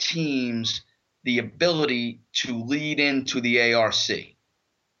their teams the ability to lead into the ARC.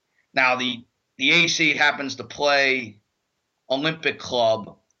 Now, the AC happens to play Olympic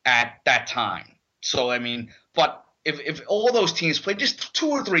Club at that time. So, I mean, but if all those teams play just 2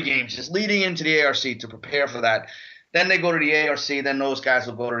 or 3 games just leading into the ARC to prepare for that, then they go to the ARC, then those guys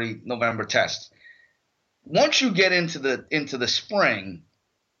will go to the November test. Once you get into the spring,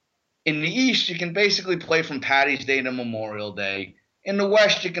 in the East, you can basically play from Paddy's Day to Memorial Day. In the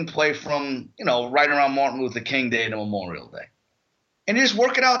West, you can play from, right around Martin Luther King Day to Memorial Day. And you just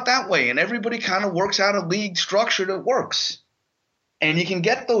work it out that way, and everybody kind of works out a league structure that works. And you can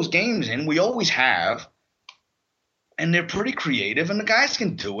get those games in. We always have. And they're pretty creative, and the guys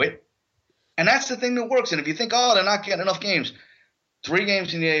can do it. And that's the thing that works. And if you think, they're not getting enough games, 3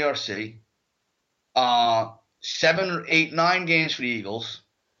 games in the ARC, 7, 8, 9 games for the Eagles.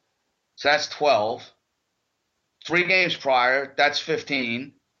 So that's 12. 3 games prior, that's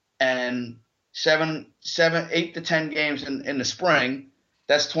 15. And 8 to 10 games in the spring,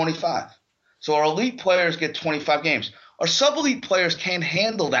 that's 25. So our elite players get 25 games. Our sub-elite players can't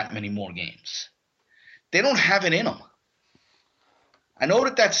handle that many more games. They don't have it in them. I know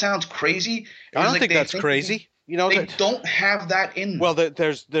that sounds crazy. I don't think that's crazy. They don't have that in them. Well,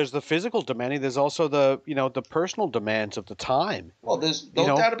 there's the physical demanding. There's also the personal demands of the time. Well, there's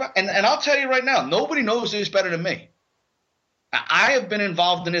no doubt about it. And I'll tell you right now, nobody knows this better than me. I have been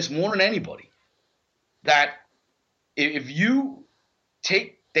involved in this more than anybody. That if you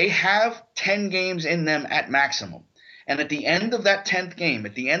they have 10 games in them at maximum. And at the end of that 10th game,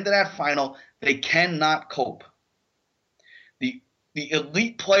 at the end of that final, they cannot cope. The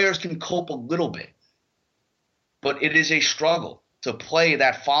elite players can cope a little bit. But it is a struggle to play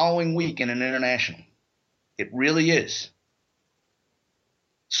that following week in an international. It really is.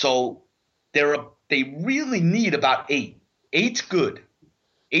 So they really need about 8. 8's good.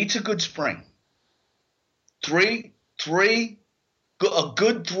 8's a good spring. 3, a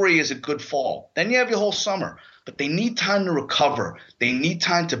good 3 is a good fall. Then you have your whole summer. But they need time to recover. They need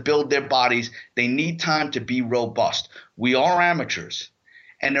time to build their bodies. They need time to be robust. We are amateurs.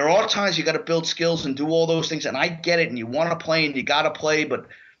 And there are times you got to build skills and do all those things. And I get it. And you want to play and you got to play. But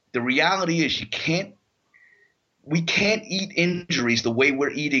the reality is we can't eat injuries the way we're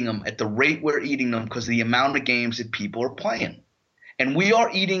eating them at the rate we're eating them because of the amount of games that people are playing. And we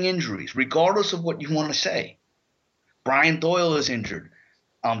are eating injuries, regardless of what you want to say. Brian Doyle is injured.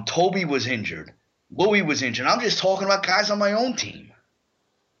 Toby was injured. Louis was injured. I'm just talking about guys on my own team.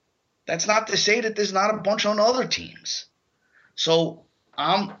 That's not to say that there's not a bunch on other teams. So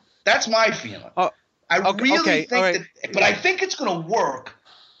that's my feeling. I really think that – but I think it's going to work.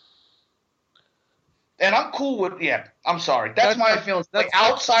 And I'm cool with – I'm sorry. That's my feeling. Like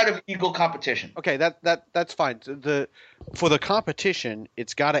outside of Eagle competition. Okay, that's fine. For the competition,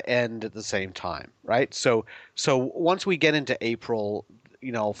 it's got to end at the same time, right? So once we get into April,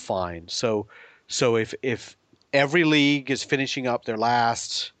 fine. So if every league is finishing up their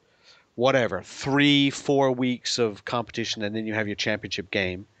last, 3-4 weeks of competition, and then you have your championship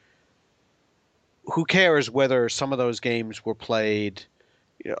game, who cares whether some of those games were played?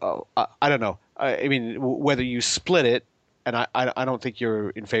 I don't know. I mean, whether you split it, and I don't think you're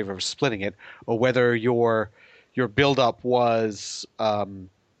in favor of splitting it, or whether your build-up was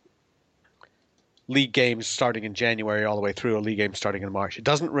league games starting in January all the way through, or league games starting in March. It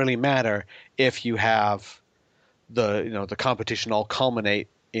doesn't really matter if you have the competition all culminate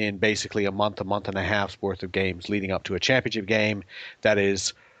in basically a month and a half's worth of games leading up to a championship game that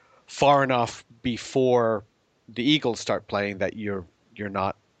is far enough before the Eagles start playing that you're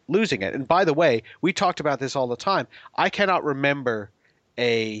not losing it. And by the way, we talked about this all the time. I cannot remember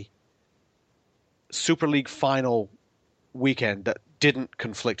a Super League final weekend that didn't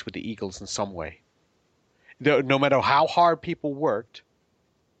conflict with the Eagles in some way. No matter how hard people worked,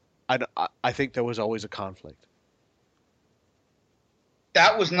 I think there was always a conflict.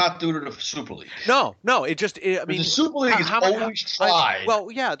 That was not due to the Super League. No. The Super League has always tried.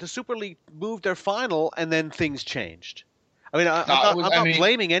 The Super League moved their final, and then things changed. I mean, I'm not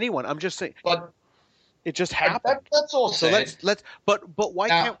blaming anyone. I'm just saying, but it just happened. That's all. So let's. But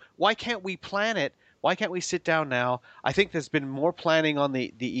why can't we plan it? Why can't we sit down now? I think there's been more planning on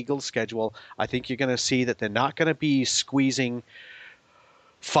the Eagles' schedule. I think you're going to see that they're not going to be squeezing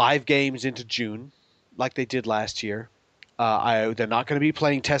 5 games into June like they did last year. They're not going to be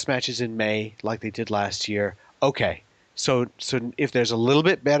playing test matches in May like they did last year. Okay, so if there's a little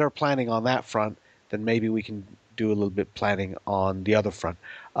bit better planning on that front, then maybe we can do a little bit planning on the other front.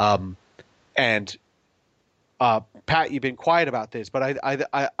 Pat, you've been quiet about this, but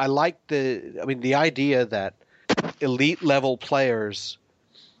I like the idea that elite level players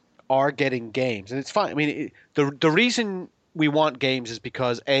are getting games, and it's fine. I mean, the reason we want games is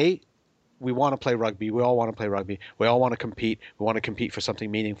because we want to play rugby. We all want to play rugby. We all want to compete. We want to compete for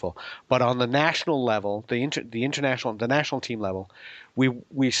something meaningful. But on the national level, the national team level,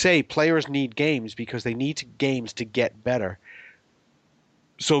 we say players need games because they need games to get better.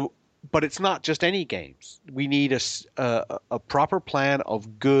 So, but it's not just any games. We need a proper plan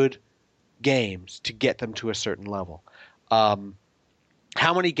of good games to get them to a certain level.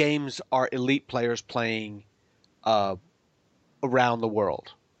 How many games are elite players playing around the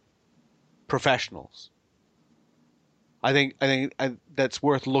world? Professionals. I think that's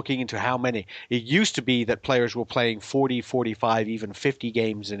worth looking into how many. It used to be that players were playing 40, 45, even 50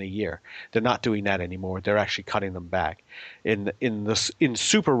 games in a year. They're not doing that anymore. They're actually cutting them back. In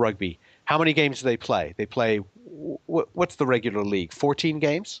Super Rugby, how many games do they play? They play what's the regular league? 14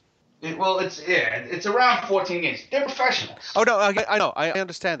 games? It's around 14 games. They're professionals. Oh no, I know, I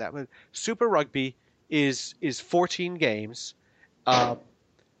understand that. But Super Rugby is 14 games, and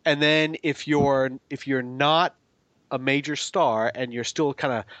then if you're not a major star and you're still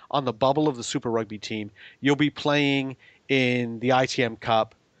kind of on the bubble of the Super Rugby team, you'll be playing in the ITM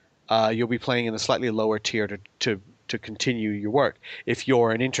Cup. You'll be playing in the slightly lower tier to continue your work. If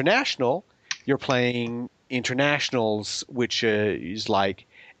you're an international, you're playing internationals, which is like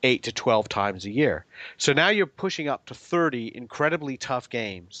 8 to 12 times a year. So now you're pushing up to 30 incredibly tough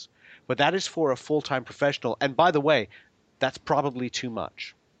games. But that is for a full-time professional. And by the way, that's probably too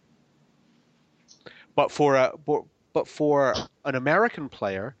much. But for an American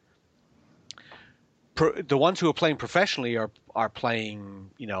player, the ones who are playing professionally are playing,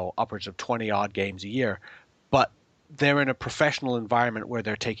 upwards of 20 odd games a year, but they're in a professional environment where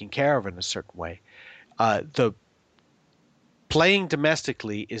they're taken care of in a certain way. The playing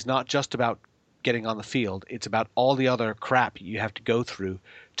domestically is not just about getting on the field. It's about all the other crap you have to go through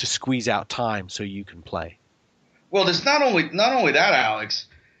to squeeze out time so you can play. Well, there's not only that, Alex.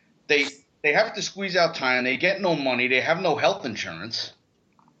 They have to squeeze out time. They get no money. They have no health insurance.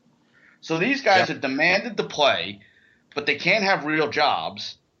 So these guys are demanded to play, but they can't have real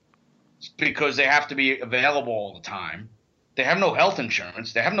jobs because they have to be available all the time. They have no health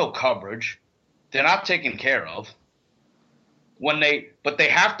insurance. They have no coverage. They're not taken care of. But they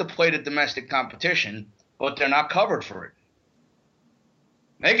have to play the domestic competition, but they're not covered for it.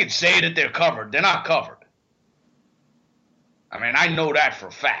 They could say that they're covered. They're not covered. I mean, I know that for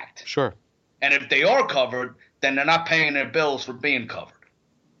a fact. Sure. And if they are covered, then they're not paying their bills for being covered.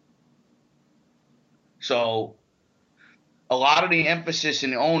 So a lot of the emphasis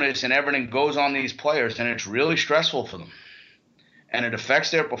and the onus and everything goes on these players, and it's really stressful for them. And it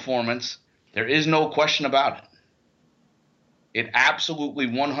affects their performance. There is no question about it. It absolutely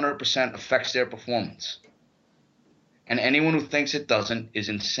 100% affects their performance. And anyone who thinks it doesn't is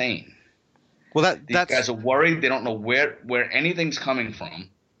insane. Well, These guys are worried. They don't know where anything's coming from,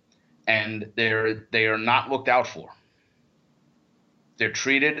 and they are not looked out for. They're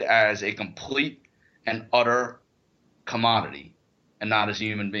treated as a complete and utter commodity, and not as a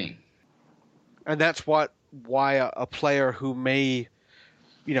human being. And that's why a player who may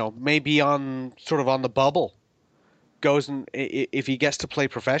be on the bubble goes, and if he gets to play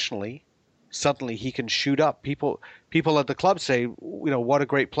professionally, suddenly he can shoot up. People at the club say, what a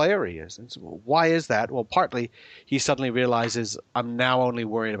great player he is. And so, why is that? Well, partly he suddenly realizes, I'm now only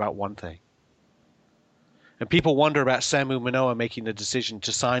worried about one thing. And people wonder about Samu Manoa making the decision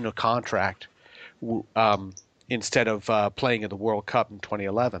to sign a contract instead of playing at the World Cup in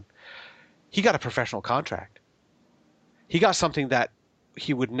 2011. He got a professional contract. He got something that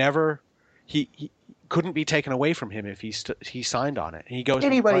he would never he couldn't be taken away from him if he signed on it. And he goes.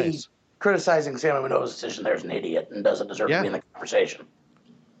 Anybody criticizing Samu Manoa's decision there's an idiot and doesn't deserve to be in the conversation.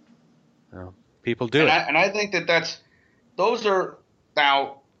 Well, people do it. And I think those are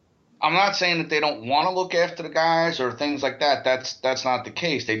now. I'm not saying that they don't want to look after the guys or things like that. That's not the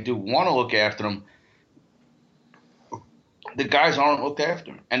case. They do want to look after them. The guys aren't looked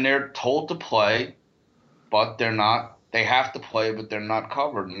after, and they're told to play, but they're not. They have to play, but they're not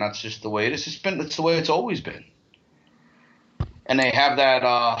covered, and that's just the way it is. It's the way it's always been. And they have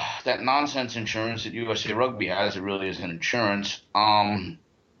that nonsense insurance that USA Rugby has. It really isn't insurance. Doesn't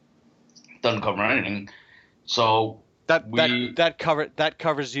cover anything. So that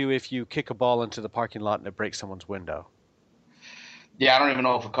covers you if you kick a ball into the parking lot and it breaks someone's window. Yeah, I don't even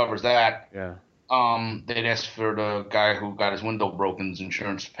know if it covers that. Yeah. They'd ask for the guy who got his window broken's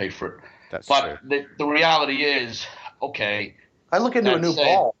insurance to pay for it. That's but true. The reality is, okay. I look into a new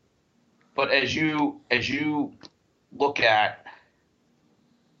ball. But as you look at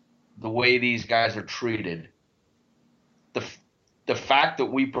the way these guys are treated, the fact that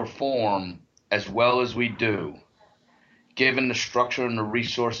we perform as well as we do, given the structure and the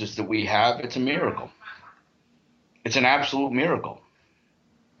resources that we have, it's a miracle. It's an absolute miracle.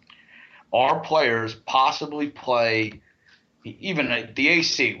 Our players possibly play even the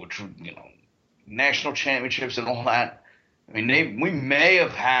AC, which, national championships and all that. I mean, we may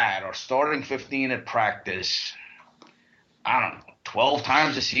have had our starting 15 at practice, I don't know, 12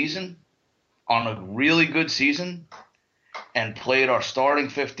 times a season on a really good season, and played our starting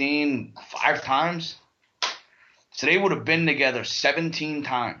 15 5 times. So they would have been together 17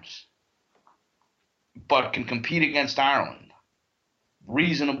 times, but can compete against Ireland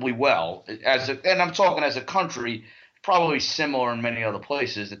reasonably well. And I'm talking as a country, probably similar in many other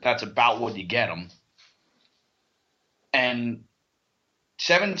places, that's about what you get them. And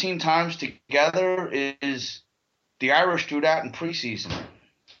 17 times together is the Irish do that in preseason.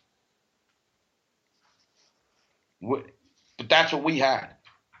 But that's what we had.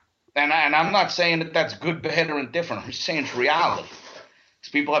 And I'm not saying that that's good, better, and different. I'm just saying it's reality.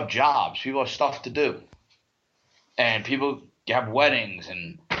 Because people have jobs. People have stuff to do. And people have weddings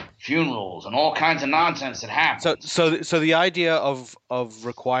and funerals and all kinds of nonsense that happens. So the idea of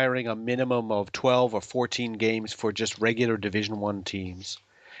requiring a minimum of 12 or 14 games for just regular Division I teams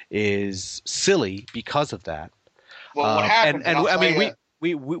is silly because of that. Well, what happens? And I mean,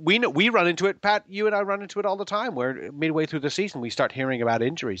 we run into it, Pat. You and I run into it all the time. Where midway through the season, we start hearing about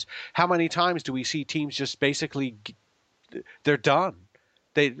injuries. How many times do we see teams just basically they're done?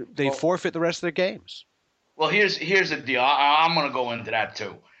 They forfeit the rest of their games. Well, here's the deal. I'm going to go into that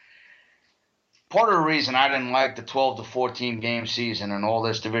too. Part of the reason I didn't like the 12 to 14 game season and all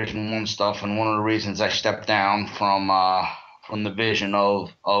this Division I stuff, and one of the reasons I stepped down from the vision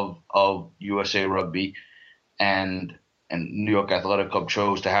of USA Rugby and New York Athletic Club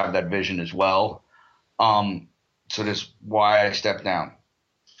chose to have that vision as well. So that's why I stepped down.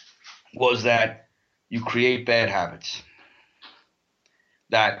 Was that you create bad habits.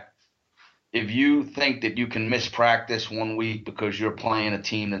 That if you think that you can miss practice 1 week because you're playing a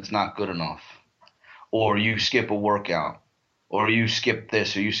team that's not good enough, or you skip a workout, or you skip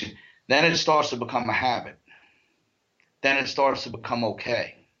this, or then it starts to become a habit. Then it starts to become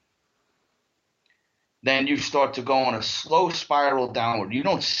okay. Then you start to go on a slow spiral downward. You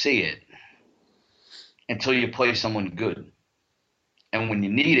don't see it until you play someone good. And when you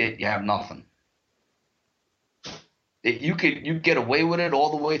need it, you have nothing. You get away with it all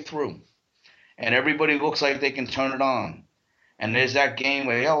the way through. And everybody looks like they can turn it on. And there's that game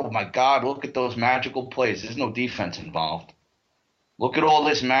where, oh my God, look at those magical plays. There's no defense involved. Look at all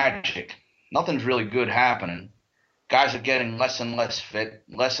this magic. Nothing's really good happening. Guys are getting less and less fit,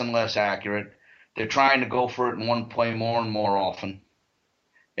 less and less accurate. They're trying to go for it in one play more and more often.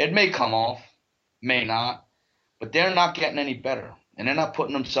 It may come off, may not, but they're not getting any better. And they're not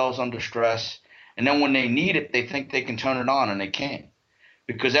putting themselves under stress. And then when they need it, they think they can turn it on, and they can't.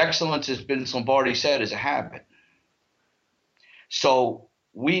 Because excellence, as Vince Lombardi said, is a habit. So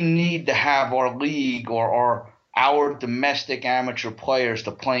we need to have our league or our domestic amateur players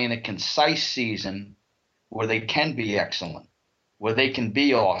to play in a concise season where they can be excellent, where they can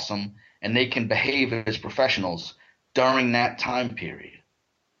be awesome, and they can behave as professionals during that time period.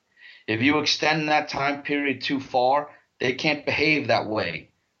 If you extend that time period too far, they can't behave that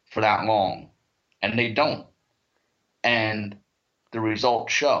way for that long, and they don't. And the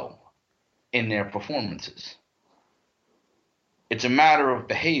results show in their performances. It's a matter of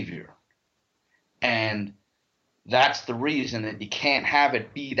behavior, and that's the reason that you can't have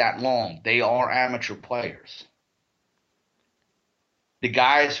it be that long. They are amateur players. The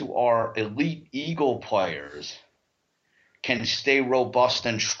guys who are elite Eagle players can stay robust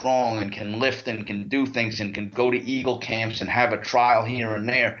and strong and can lift and can do things and can go to Eagle camps and have a trial here and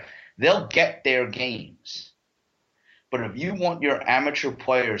there. They'll get their games. But if you want your amateur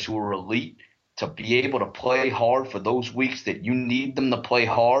players who are elite to be able to play hard for those weeks that you need them to play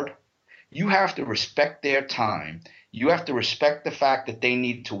hard, you have to respect their time. You have to respect the fact that they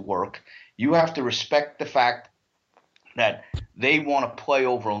need to work. You have to respect the fact that they want to play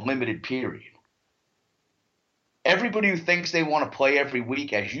over a limited period. Everybody who thinks they want to play every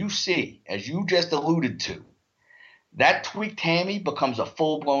week, as you see, as you just alluded to, that tweaked hammy becomes a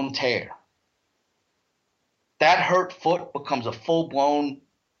full-blown tear. That hurt foot becomes a full-blown,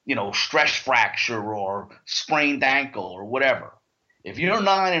 stress fracture or sprained ankle or whatever. If you're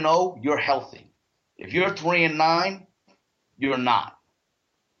 9-0, you're healthy. If you're 3-9, you're not.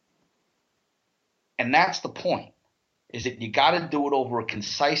 And that's the point, is that you got to do it over a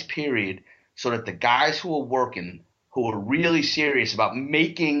concise period so that the guys who are working, who are really serious about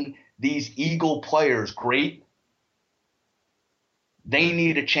making these Eagle players great, they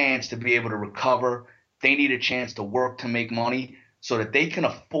need a chance to be able to recover. They need a chance to work to make money so that they can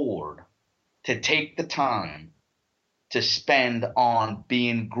afford to take the time to spend on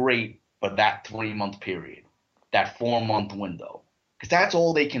being great for that 3-month period, that 4-month window, because that's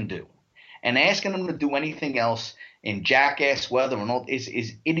all they can do. And asking them to do anything else in jackass weather and all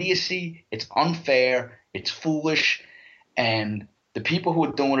is idiocy. It's unfair. It's foolish. And the people who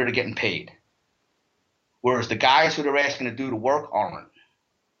are doing it are getting paid, whereas the guys who they're asking to do the work aren't.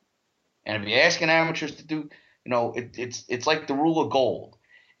 And if you're asking amateurs to do, it's like the rule of gold.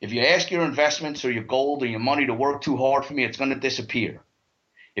 If you ask your investments or your gold or your money to work too hard for me, it's going to disappear.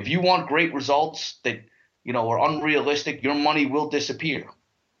 If you want great results that, are unrealistic, your money will disappear.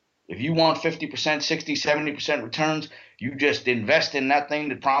 If you want 50%, 60, 70% returns, you just invest in that thing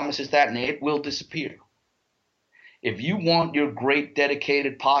that promises that, and it will disappear. If you want your great,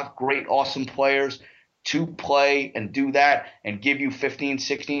 dedicated, great, awesome players to play and do that and give you 15,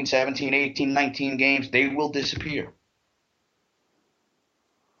 16, 17, 18, 19 games, they will disappear.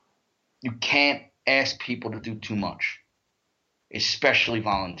 You can't ask people to do too much, especially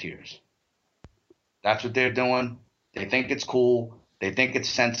volunteers. That's what they're doing. They think it's cool. They think it's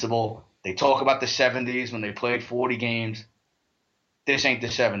sensible. They talk about the 70s when they played 40 games. This ain't the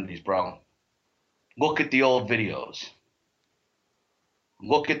 70s, bro. Look at the old videos.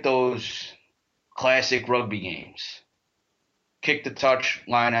 Look at those classic rugby games. Kick the touch,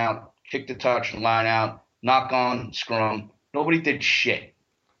 line out. Kick the touch, line out. Knock on, scrum. Nobody did shit.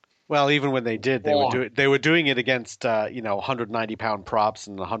 Well, even when they did, they were doing it against 190-pound props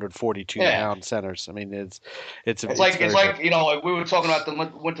and 142-pound centers. I mean, it's like we were talking about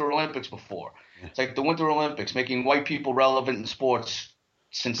the Winter Olympics before. It's like the Winter Olympics making white people relevant in sports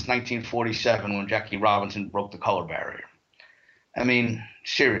since 1947 when Jackie Robinson broke the color barrier. I mean,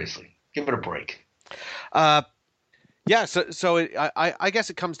 seriously, give it a break. Yeah, so I guess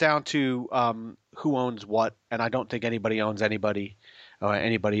it comes down to who owns what, and I don't think anybody owns anybody.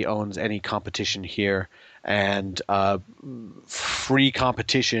 Anybody owns any competition here, and free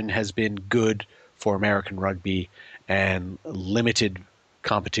competition has been good for American rugby, and limited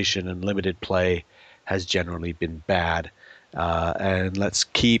competition and limited play has generally been bad. And let's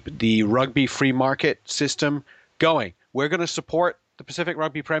keep the rugby free market system going. We're going to support the Pacific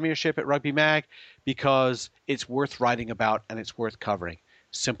Rugby Premiership at Rugby Mag because it's worth writing about and it's worth covering.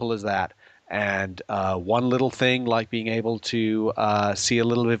 Simple as that. And one little thing like being able to see a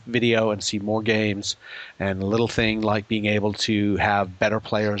little bit of video and see more games, and a little thing like being able to have better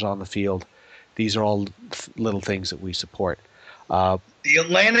players on the field, these are all little things that we support. The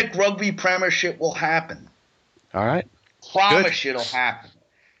Atlantic Rugby Premiership will happen. All right. Promise it'll happen.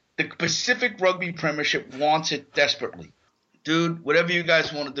 The Pacific Rugby Premiership wants it desperately. Dude, whatever you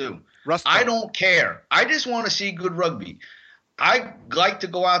guys want to do. I don't care. I just want to see good rugby. I like to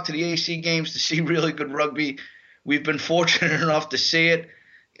go out to the AC games to see really good rugby. We've been fortunate enough to see it.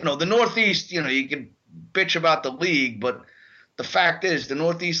 The Northeast, you can bitch about the league, but the fact is the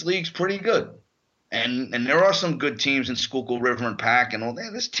Northeast League's pretty good. And there are some good teams in Schuylkill River and Pack and all that.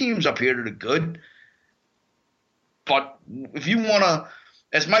 There's teams up here that are good. But if you want to,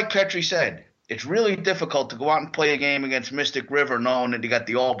 as Mike Petrie said, it's really difficult to go out and play a game against Mystic River knowing that you got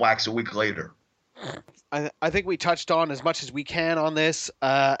the All Blacks a week later. I think we touched on as much as we can on this.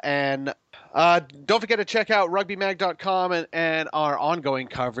 And don't forget to check out rugbymag.com and our ongoing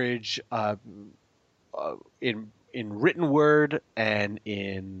coverage in written word and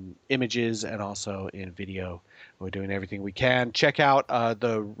in images and also in video. We're doing everything we can. Check out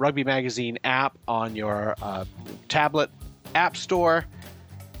the Rugby Magazine app on your tablet app store.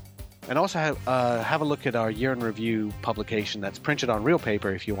 And also have a look at our year in review publication that's printed on real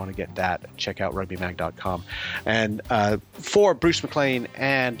paper if you want to get that. Check out rugbymag.com. And for Bruce McLean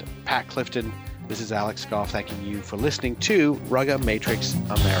and Pat Clifton, this is Alex Goff thanking you for listening to Rugga Matrix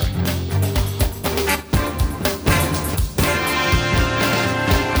America.